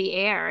gripped the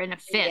air in a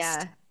fist.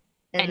 Yeah.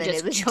 And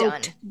just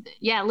choked. Done.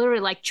 Yeah,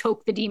 literally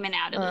choked the demon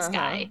out of this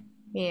guy.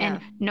 Yeah.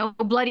 And no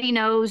bloody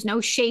nose,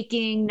 no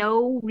shaking,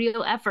 no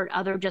real effort,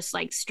 other just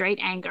straight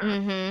anger.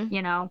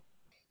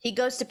 He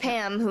goes to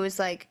Pam, who is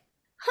like,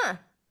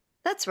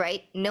 that's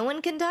right. No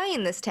one can die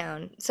in this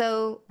town.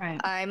 So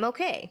I'm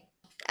okay.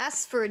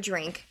 Asks for a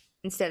drink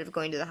instead of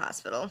going to the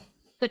hospital.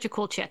 Such a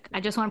cool chick.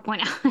 I just want to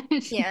point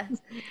out. Yeah.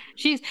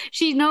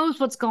 She knows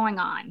what's going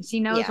on. She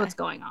knows what's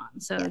going on.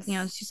 So,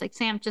 she's like,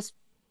 Sam, just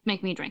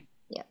make me a drink.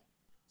 Yeah.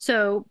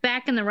 So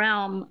back in the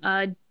realm,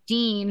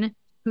 Dean,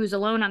 who's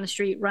alone on the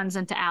street, runs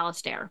into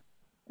Alistair.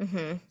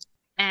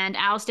 And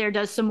Alistair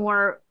does some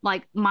more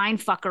mind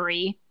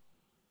fuckery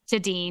to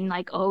Dean,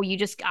 I'm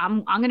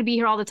going to be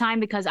here all the time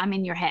because I'm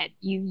in your head.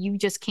 You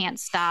just can't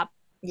stop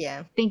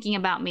thinking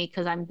about me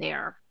because I'm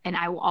there and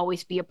I will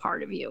always be a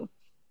part of you.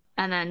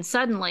 And then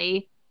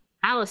suddenly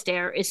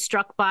Alistair is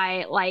struck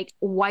by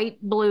white,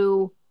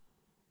 blue,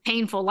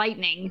 painful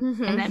lightning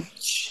and then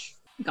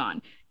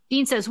gone.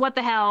 Dean says, what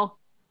the hell?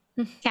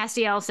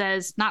 Castiel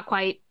says, not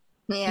quite.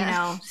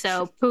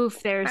 So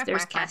poof, there's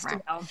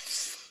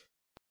Castiel.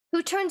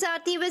 Who turns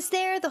out he was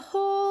there the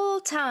whole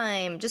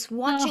time, just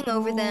watching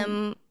over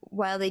them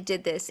while they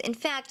did this. In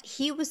fact,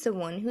 he was the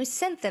one who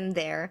sent them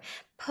there,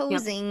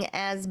 posing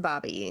as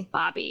Bobby.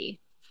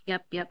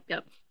 Yep.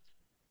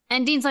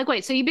 And Dean's like,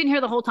 wait, so you've been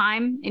here the whole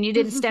time and you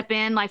didn't step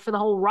in like for the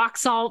whole rock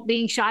salt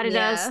being shot at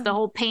us, the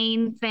whole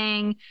pain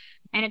thing.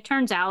 And it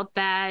turns out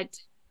that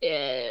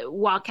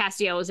while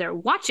Castiel was there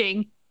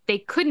watching, they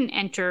couldn't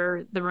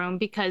enter the room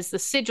because the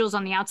sigils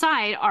on the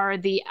outside are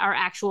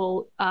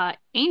actual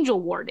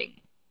angel warding.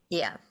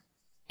 Yeah.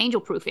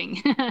 Angel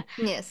proofing.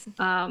 Yes.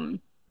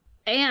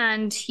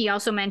 And he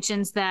also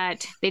mentions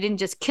that they didn't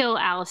just kill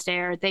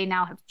Alistair, they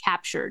now have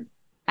captured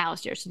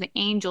Alistair. So the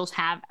angels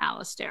have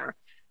Alistair.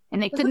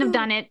 And they couldn't have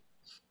done it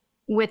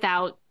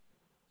without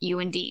you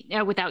and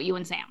Dean, without you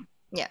and Sam.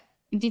 Yeah.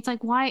 And Dean's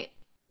like,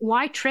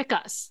 why trick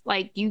us?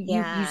 Like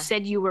you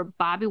said you were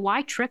Bobby.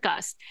 Why trick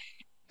us?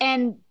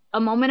 And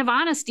a moment of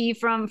honesty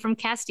from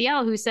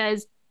Castiel, who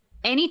says,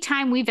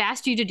 anytime we've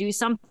asked you to do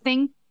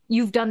something,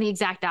 you've done the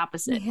exact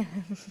opposite. Yeah.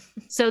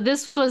 So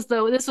this was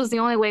the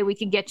only way we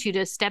could get you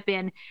to step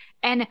in.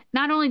 And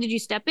not only did you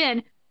step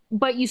in,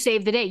 but you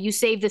saved the day. You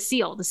saved the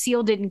seal. The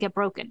seal didn't get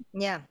broken.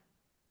 Yeah.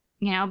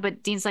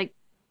 But Dean's like,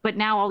 but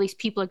now all these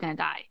people are going to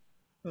die.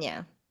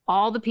 Yeah.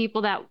 All the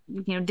people that,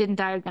 didn't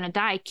die are going to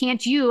die.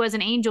 Can't you as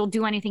an angel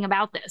do anything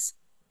about this?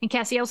 And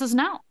Castiel says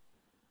no.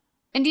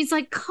 And Dean's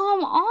like,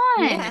 come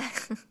on.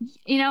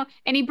 Yeah.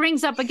 And he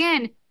brings up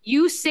again,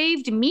 you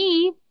saved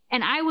me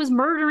and I was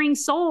murdering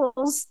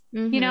souls,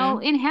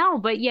 in hell,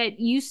 but yet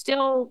you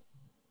still,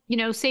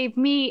 saved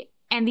me.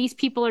 And these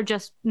people are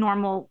just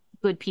normal,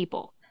 good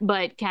people.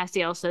 But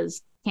Castiel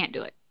says, can't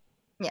do it.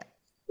 Yeah.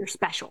 You're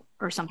special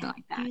or something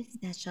like that. You're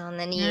special. And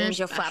then the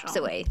angel flaps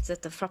away. So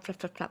the flap, flap,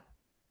 flap, flap.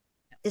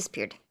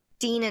 Disappeared.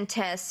 Dean and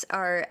Tess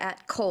are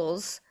at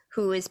Cole's,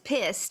 who is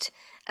pissed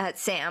at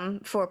Sam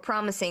for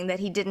promising that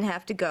he didn't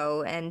have to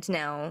go, and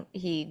now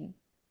he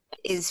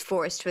is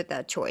forced with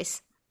that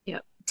choice.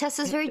 Yep. Tess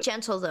is very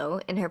gentle,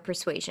 though, in her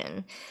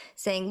persuasion,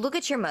 saying, look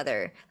at your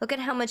mother. Look at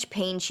how much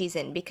pain she's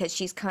in because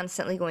she's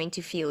constantly going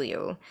to feel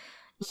you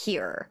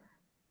here.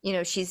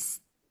 She's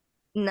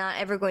not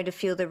ever going to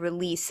feel the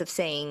release of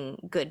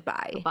saying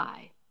goodbye.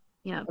 Goodbye.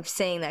 Yeah. Of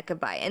saying that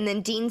goodbye. And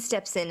then Dean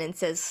steps in and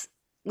says,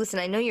 listen,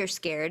 I know you're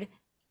scared.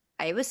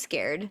 I was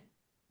scared.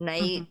 And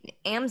I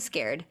am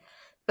scared.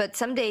 But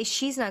someday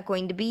she's not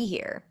going to be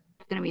here.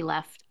 Going to be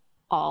left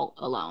all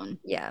alone.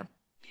 Yeah.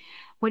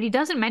 What he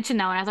doesn't mention,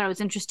 though, and I thought it was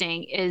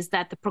interesting, is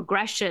that the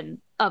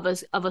progression of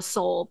a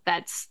soul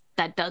that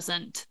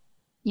doesn't,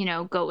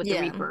 go with the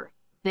Reaper.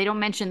 They don't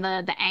mention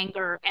the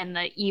anger and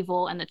the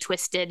evil and the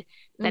twisted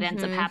that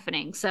ends up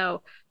happening.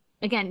 So,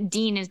 again,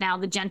 Dean is now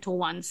the gentle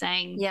one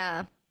saying,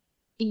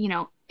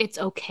 it's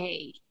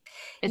okay.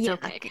 It's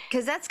okay.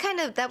 Because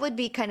that would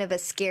be kind of a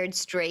scared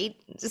straight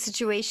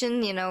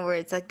situation, where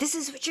it's like, this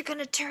is what you're going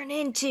to turn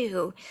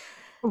into.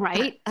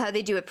 Right. How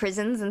they do at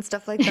prisons and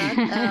stuff like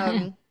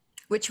that.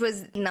 Which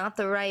was not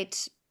the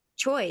right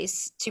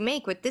choice to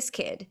make with this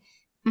kid.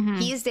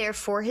 He is there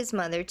for his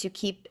mother, to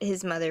keep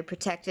his mother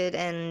protected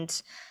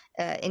and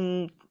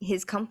in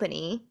his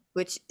company,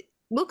 which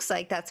looks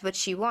like that's what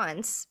she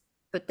wants.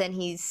 But then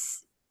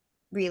he's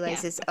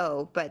realizes,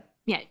 but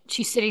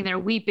she's sitting there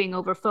weeping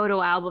over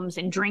photo albums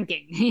and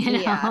drinking.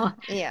 Yeah.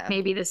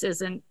 Maybe this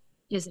isn't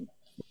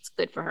what's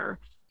good for her.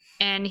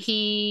 And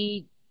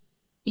he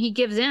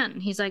gives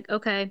in. He's like,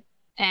 okay,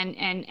 and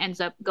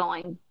ends up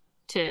going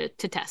to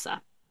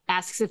Tessa.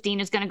 Asks if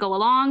Dean is going to go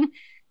along,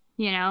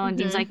 and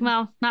Dean's like,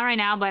 well, not right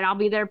now, but I'll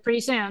be there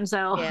pretty soon.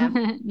 So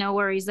no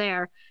worries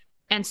there.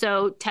 And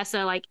so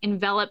Tessa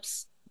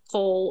envelops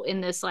Cole in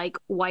this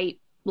white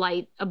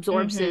light,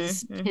 absorbs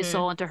his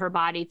soul into her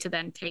body to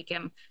then take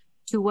him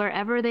to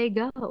wherever they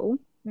go.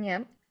 Yeah.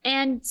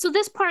 And so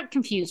this part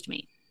confused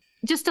me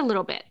just a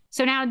little bit.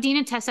 So now Dean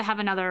and Tessa have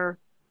another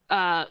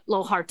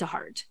little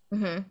heart-to-heart.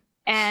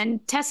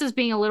 And Tessa's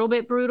being a little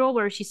bit brutal,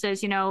 where she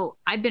says,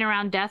 I've been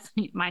around death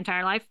my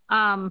entire life.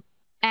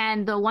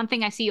 And the one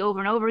thing I see over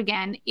and over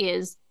again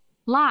is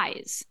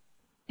lies.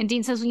 And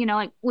Dean says,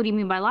 what do you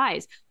mean by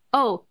lies?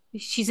 Oh,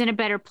 she's in a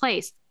better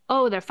place.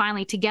 Oh, they're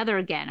finally together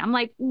again. I'm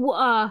like,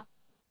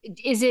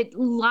 is it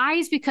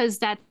lies because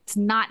that's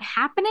not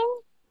happening?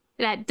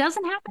 That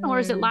doesn't happen? Or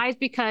is it lies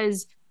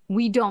because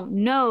we don't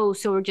know,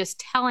 so we're just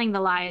telling the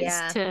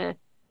lies to...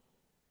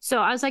 So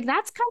I was like,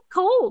 that's kind of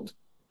cold.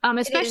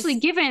 Especially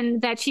given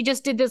that she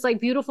just did this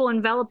beautiful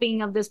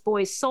enveloping of this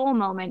boy's soul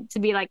moment to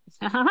be like,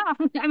 I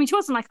mean, she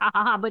wasn't like, ha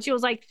ha ha, but she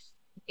was like,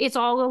 it's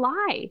all a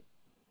lie.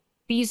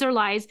 These are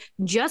lies,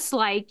 just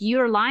like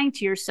you're lying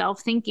to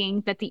yourself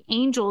thinking that the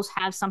angels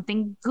have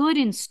something good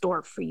in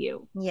store for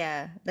you.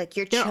 Yeah, like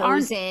you're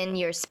chosen,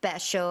 you're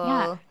special.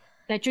 Yeah,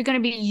 that you're going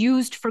to be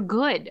used for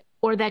good,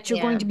 or that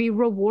you're going to be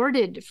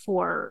rewarded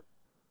for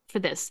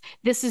this.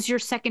 This is your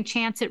second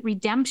chance at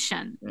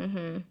redemption.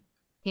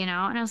 And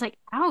I was like,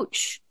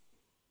 ouch.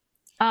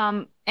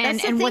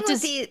 That's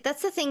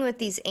the thing with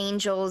these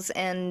angels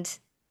and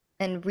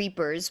and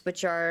reapers,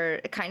 which are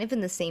kind of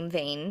in the same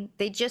vein.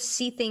 They just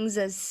see things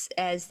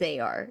as they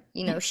are.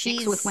 You know,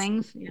 she's with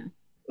wings. Yeah.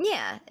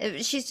 Yeah,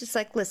 she's just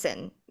like,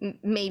 listen,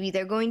 maybe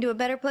they're going to a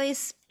better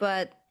place,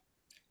 but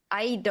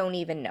I don't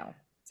even know.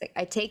 It's like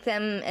I take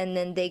them and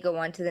then they go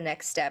on to the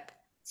next step.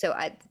 So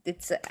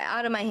it's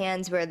out of my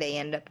hands where they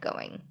end up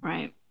going.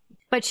 Right.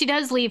 But she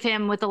does leave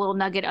him with a little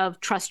nugget of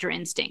trust your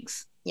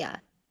instincts. Yeah.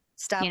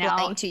 Stop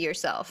lying to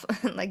yourself.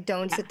 Like,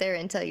 don't sit there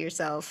and tell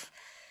yourself.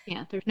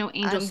 Yeah, there's no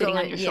angel sitting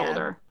on your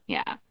shoulder.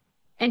 Yeah.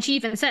 And she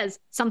even says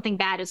something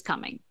bad is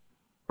coming,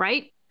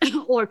 right?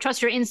 Or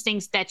trust your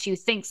instincts that you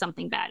think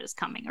something bad is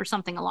coming, or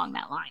something along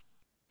that line.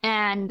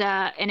 And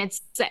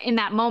it's in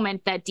that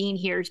moment that Dean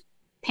hears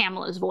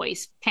Pamela's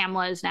voice.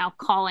 Pamela is now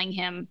calling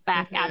him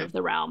back out of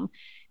the realm,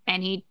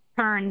 and he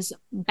turns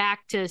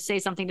back to say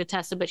something to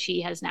Tessa, but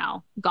she has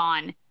now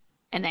gone.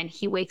 And then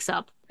he wakes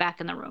up back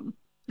in the room.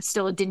 It's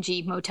still a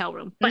dingy motel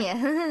room. But,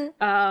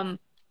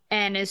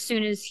 and as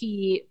soon as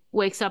he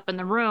wakes up in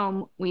the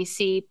room, we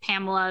see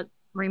Pamela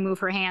remove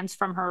her hands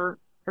from her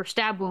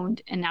stab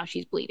wound, and now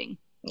she's bleeding.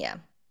 Yeah.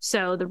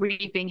 So the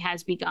reaping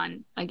has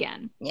begun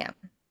again. Yeah.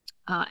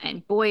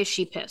 And boy, is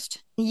she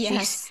pissed.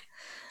 Yes.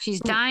 She's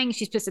dying.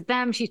 She's pissed at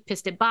them. She's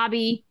pissed at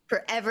Bobby.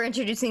 For ever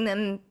introducing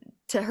them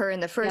to her in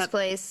the first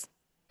place.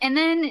 And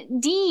then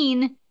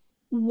Dean,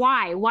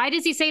 why? Why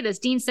does he say this?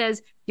 Dean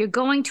says, you're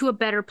going to a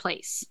better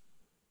place.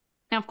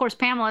 Now, of course,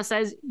 Pamela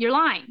says, you're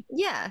lying.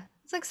 Yeah.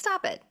 It's like,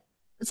 stop it.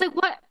 It's like,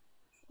 what?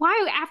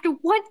 Why? After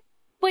what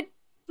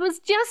was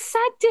just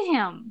said to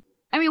him?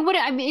 I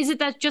mean, is it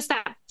that just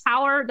that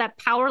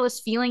powerless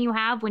feeling you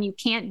have when you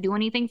can't do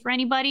anything for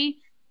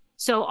anybody?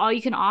 So all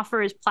you can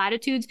offer is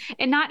platitudes,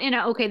 and not in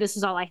a, okay, this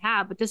is all I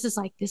have, but this is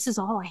like, this is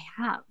all I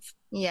have.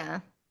 Yeah.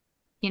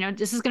 You know,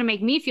 this is going to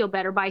make me feel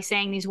better by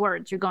saying these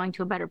words. You're going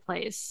to a better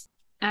place.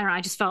 I don't know.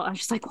 I was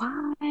just like,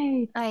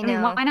 why? I know.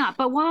 mean, why not?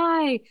 But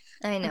why?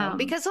 I know.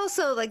 Because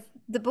also, like,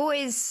 the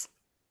boys,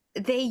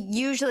 they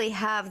usually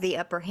have the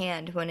upper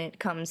hand when it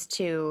comes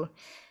to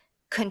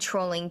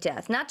controlling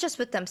death, not just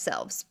with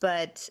themselves,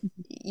 but,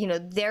 you know,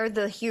 they're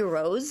the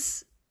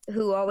heroes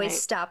who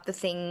always stop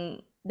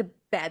the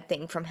bad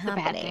thing from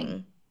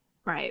happening.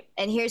 Right.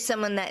 And here's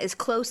someone that is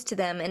close to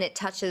them, and it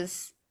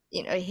touches,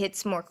 you know, it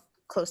hits more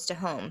close to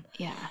home.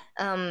 Yeah.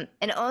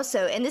 And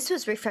also, and this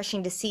was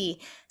refreshing to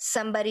see,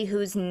 somebody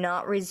who's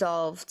not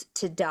resolved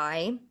to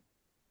die,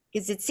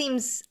 because it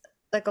seems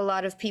like a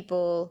lot of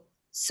people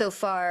so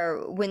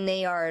far, when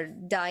they are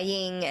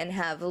dying and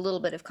have a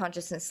little bit of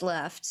consciousness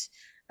left,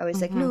 I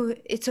was like, no,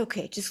 it's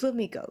okay, just let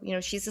me go. You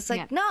know, she's just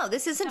like, no,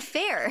 this isn't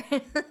fair.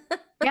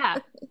 Yeah.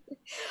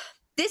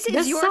 This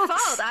is your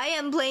fault. I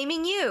am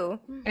blaming you.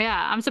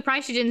 Yeah. I'm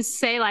surprised she didn't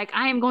say, like,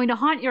 I am going to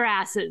haunt your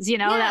asses. You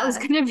know, that was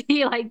going to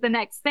be like the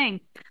next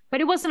thing.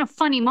 But it wasn't a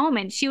funny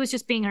moment. She was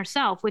just being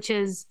herself, which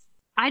is,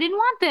 I didn't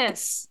want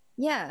this.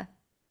 Yeah.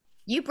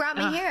 You brought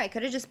me here. I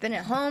could have just been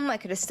at home. I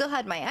could have still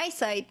had my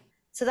eyesight.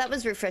 So that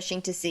was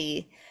refreshing to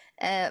see.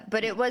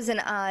 But it was an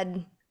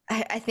odd,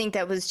 I think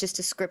that was just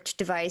a script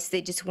device.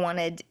 They just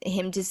wanted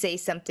him to say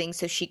something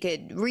so she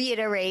could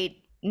reiterate,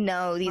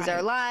 no, these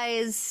are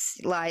lies.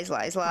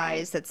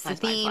 That's the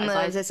theme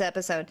of this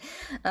episode.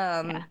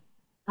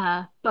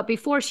 But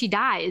before she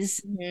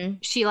dies,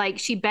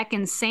 she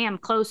beckons Sam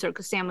closer,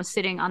 because Sam was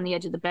sitting on the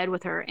edge of the bed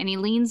with her, and he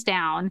leans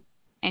down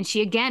and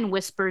she again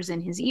whispers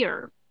in his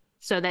ear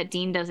so that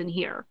Dean doesn't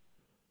hear.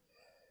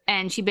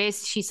 And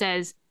she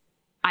says,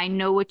 I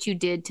know what you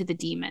did to the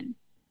demon.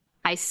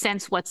 I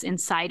sense what's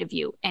inside of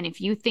you. And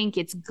if you think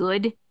it's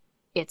good,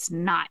 it's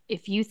not.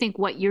 If you think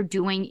what you're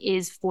doing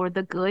is for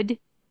the good,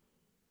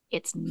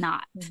 it's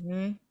not.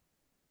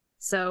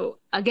 So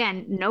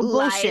again, no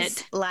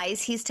bullshit.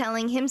 Lies he's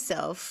telling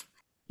himself.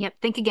 Yep,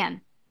 think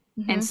again.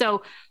 And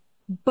so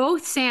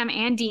both Sam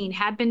and Dean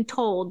have been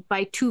told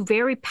by two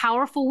very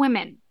powerful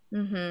women,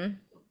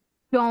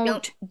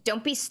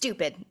 don't be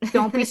stupid.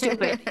 Don't be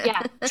stupid.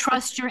 Yeah,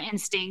 trust your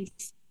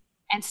instincts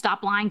and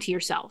stop lying to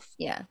yourself.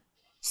 Yeah.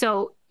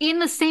 So in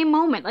the same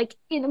moment, like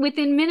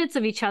within minutes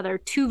of each other,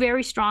 two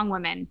very strong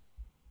women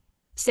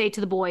say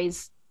to the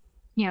boys,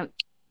 you know,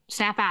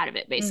 snap out of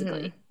it,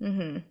 basically.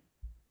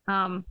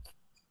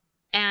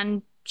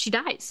 And she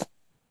dies.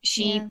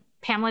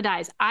 Pamela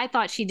dies. I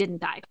thought she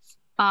didn't die.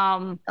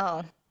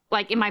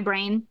 Like in my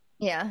brain,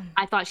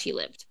 I thought she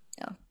lived.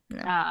 Oh,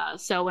 no.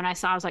 So when I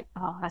saw, I was like,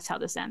 oh, that's how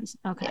this ends.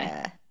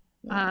 Okay.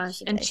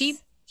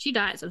 She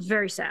dies. I was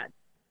very sad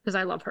because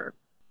I love her.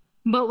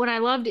 But what I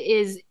loved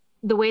is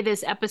the way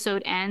this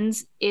episode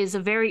ends is a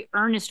very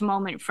earnest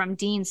moment from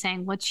Dean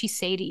saying, what'd she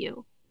say to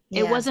you?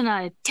 It wasn't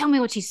a tell me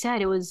what she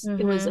said. It was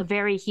a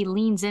very, he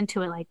leans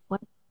into it like,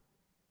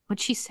 what'd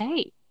she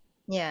say?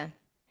 Yeah.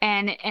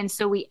 And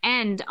so we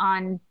end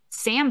on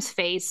Sam's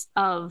face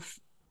of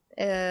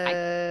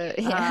I'm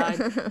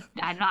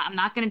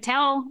not going to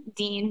tell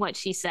Dean what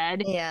she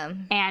said. Yeah.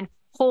 And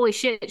holy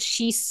shit,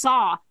 she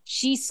saw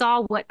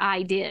what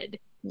I did.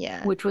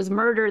 Yeah. Which was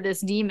murder this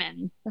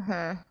demon.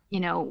 You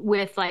know,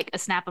 with like a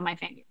snap of my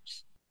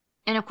fingers.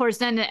 And of course,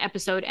 then the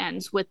episode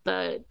ends with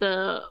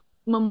the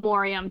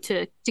memoriam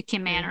to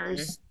Kim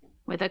Manners,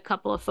 with a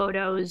couple of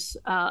photos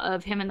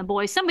of him and the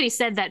boys. Somebody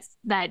said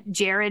that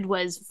Jared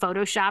was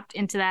photoshopped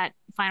into that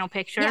final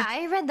picture. Yeah,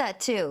 I read that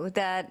too,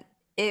 that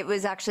it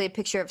was actually a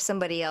picture of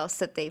somebody else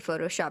that they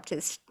photoshopped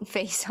his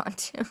face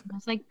onto. I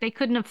was like, they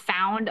couldn't have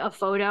found a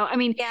photo. I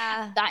mean,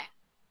 yeah,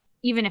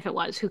 even if it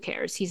was, who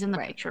cares? He's in the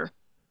picture.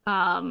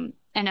 And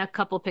a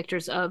couple of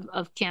pictures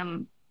of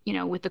Kim,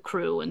 with the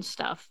crew and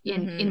stuff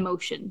in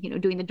motion,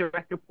 doing the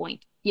director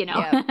point,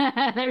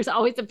 Yep. There's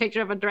always a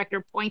picture of a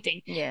director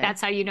pointing. Yeah.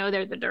 That's how you know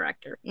they're the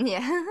director.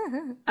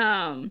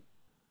 Yeah.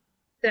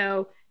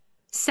 So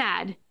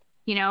sad,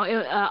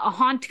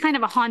 kind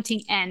of a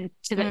haunting end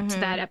to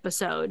that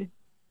episode.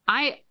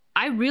 I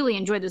really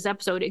enjoyed this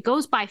episode. It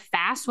goes by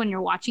fast when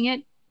you're watching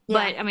it. Yeah.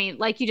 But I mean,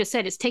 like you just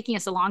said, it's taking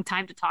us a long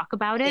time to talk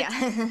about it.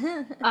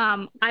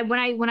 Yeah.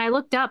 When I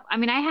looked up, I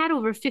mean, I had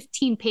over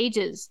 15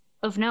 pages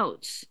of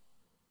notes,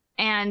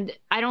 and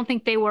I don't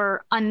think they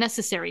were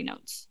unnecessary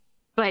notes.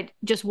 But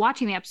just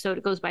watching the episode,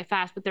 it goes by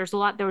fast. But there was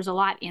a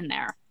lot in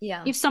there.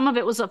 Yeah. If some of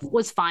it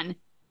was fun,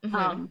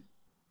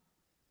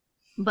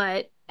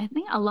 but I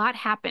think a lot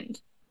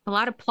happened. A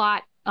lot of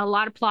plot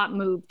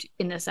moved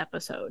in this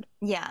episode.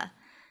 Yeah.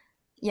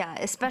 Yeah,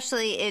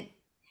 especially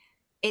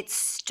it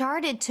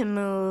started to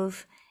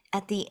move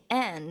at the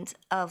end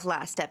of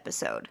last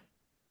episode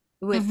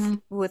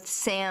with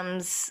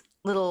Sam's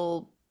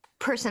little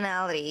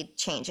personality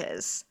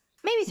changes.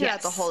 Maybe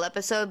throughout the whole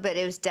episode, but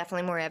it was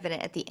definitely more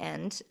evident at the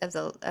end of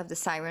the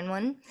siren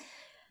one.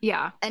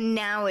 Yeah. And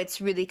now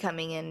it's really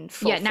coming in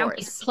full force. Yeah, now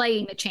he's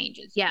playing the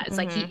changes. Yeah, it's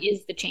like he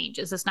is the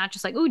changes. It's not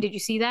just like, oh, did you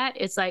see that?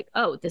 It's like,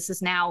 oh, this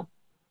is now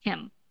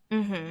him.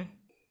 Mm-hmm.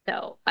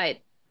 So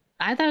I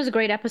thought it was a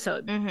great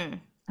episode. Mm-hmm.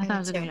 I thought it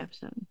was a great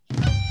episode.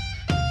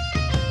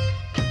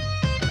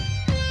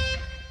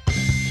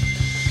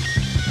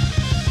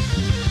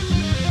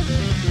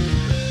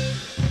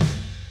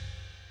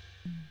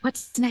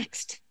 What's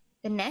next?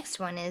 The next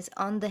one is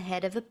On the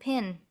Head of a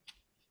Pin.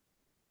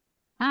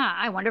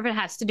 I wonder if it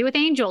has to do with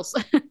angels.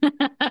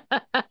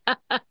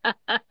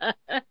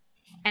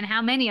 And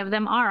how many of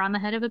them are on the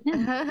head of a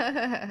pin.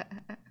 That's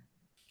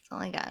all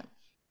I got.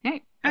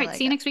 All right.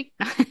 See you next week.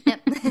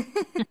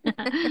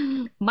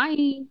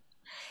 Bye.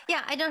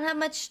 Yeah, I don't have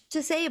much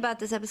to say about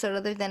this episode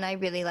other than I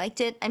really liked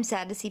it. I'm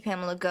sad to see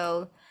Pamela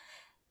go.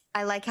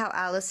 I like how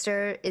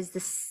Alistair is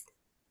this.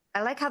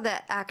 I like how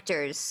the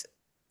actors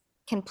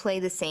can play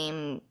the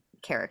same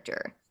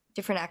character.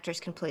 Different actors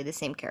can play the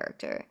same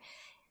character.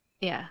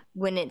 Yeah.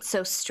 When it's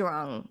so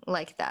strong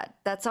like that.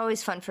 That's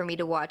always fun for me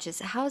to watch, is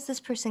how is this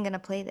person going to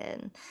play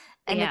then?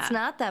 And it's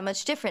not that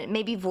much different.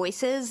 Maybe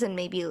voices and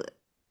maybe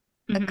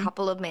a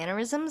couple of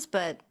mannerisms,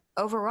 but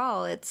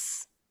overall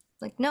it's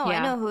like, no,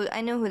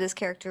 I know who this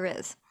character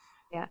is.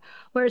 Yeah.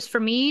 Whereas for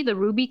me, the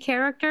Ruby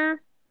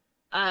character,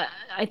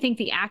 I think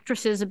the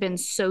actresses have been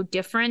so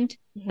different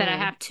that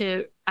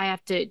I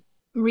have to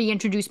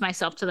reintroduce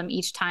myself to them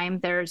each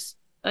time there's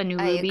a new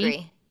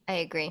Ruby. I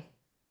agree.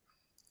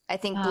 I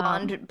think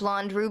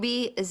blonde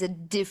Ruby is a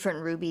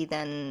different Ruby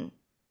than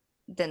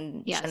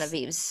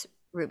Genevieve's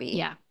Ruby.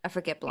 Yeah. I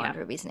forget blonde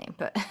Ruby's name,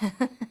 but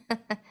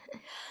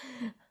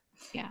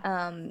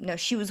no,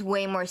 she was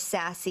way more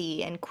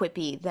sassy and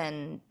quippy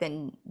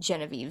than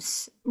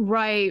Genevieve's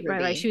Ruby.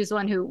 Right. She was the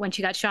one who, when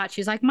she got shot,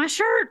 she was like, my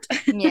shirt.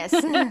 Yes.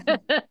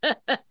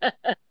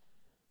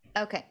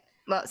 Okay.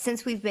 Well,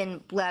 since we've been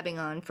blabbing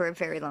on for a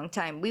very long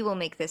time, we will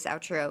make this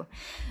outro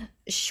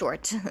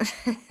short.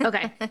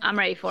 Okay, I'm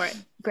ready for it.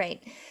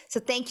 Great. So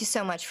thank you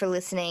so much for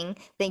listening.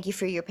 Thank you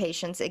for your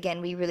patience.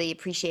 Again, we really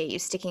appreciate you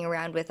sticking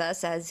around with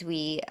us as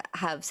we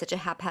have such a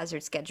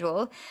haphazard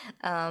schedule.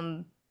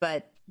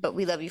 But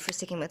we love you for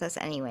sticking with us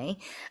anyway.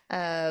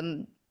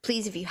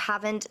 Please, if you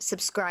haven't,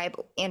 subscribe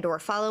and or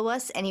follow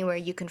us anywhere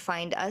you can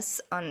find us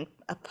on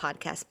a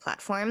podcast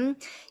platform.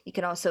 You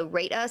can also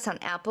rate us on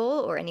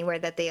Apple or anywhere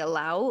that they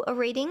allow a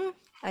rating.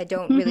 I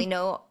don't really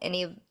know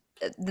any of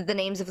the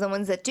names of the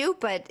ones that do,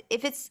 but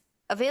if it's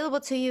available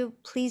to you,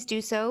 please do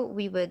so.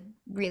 We would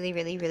really,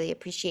 really, really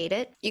appreciate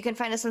it. You can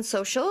find us on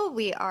social.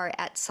 We are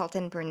at Salt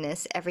and Burn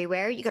This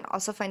everywhere. You can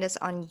also find us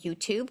on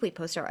YouTube. We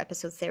post our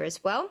episodes there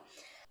as well.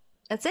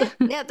 That's it.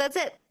 Yeah, that's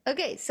it.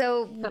 Okay,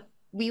 so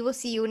we will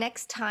see you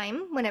next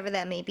time, whenever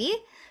that may be,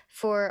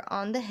 for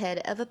On the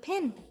Head of a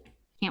Pin.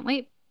 Can't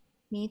wait.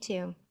 Me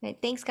too. Right,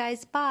 thanks,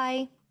 guys.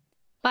 Bye.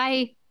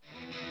 Bye.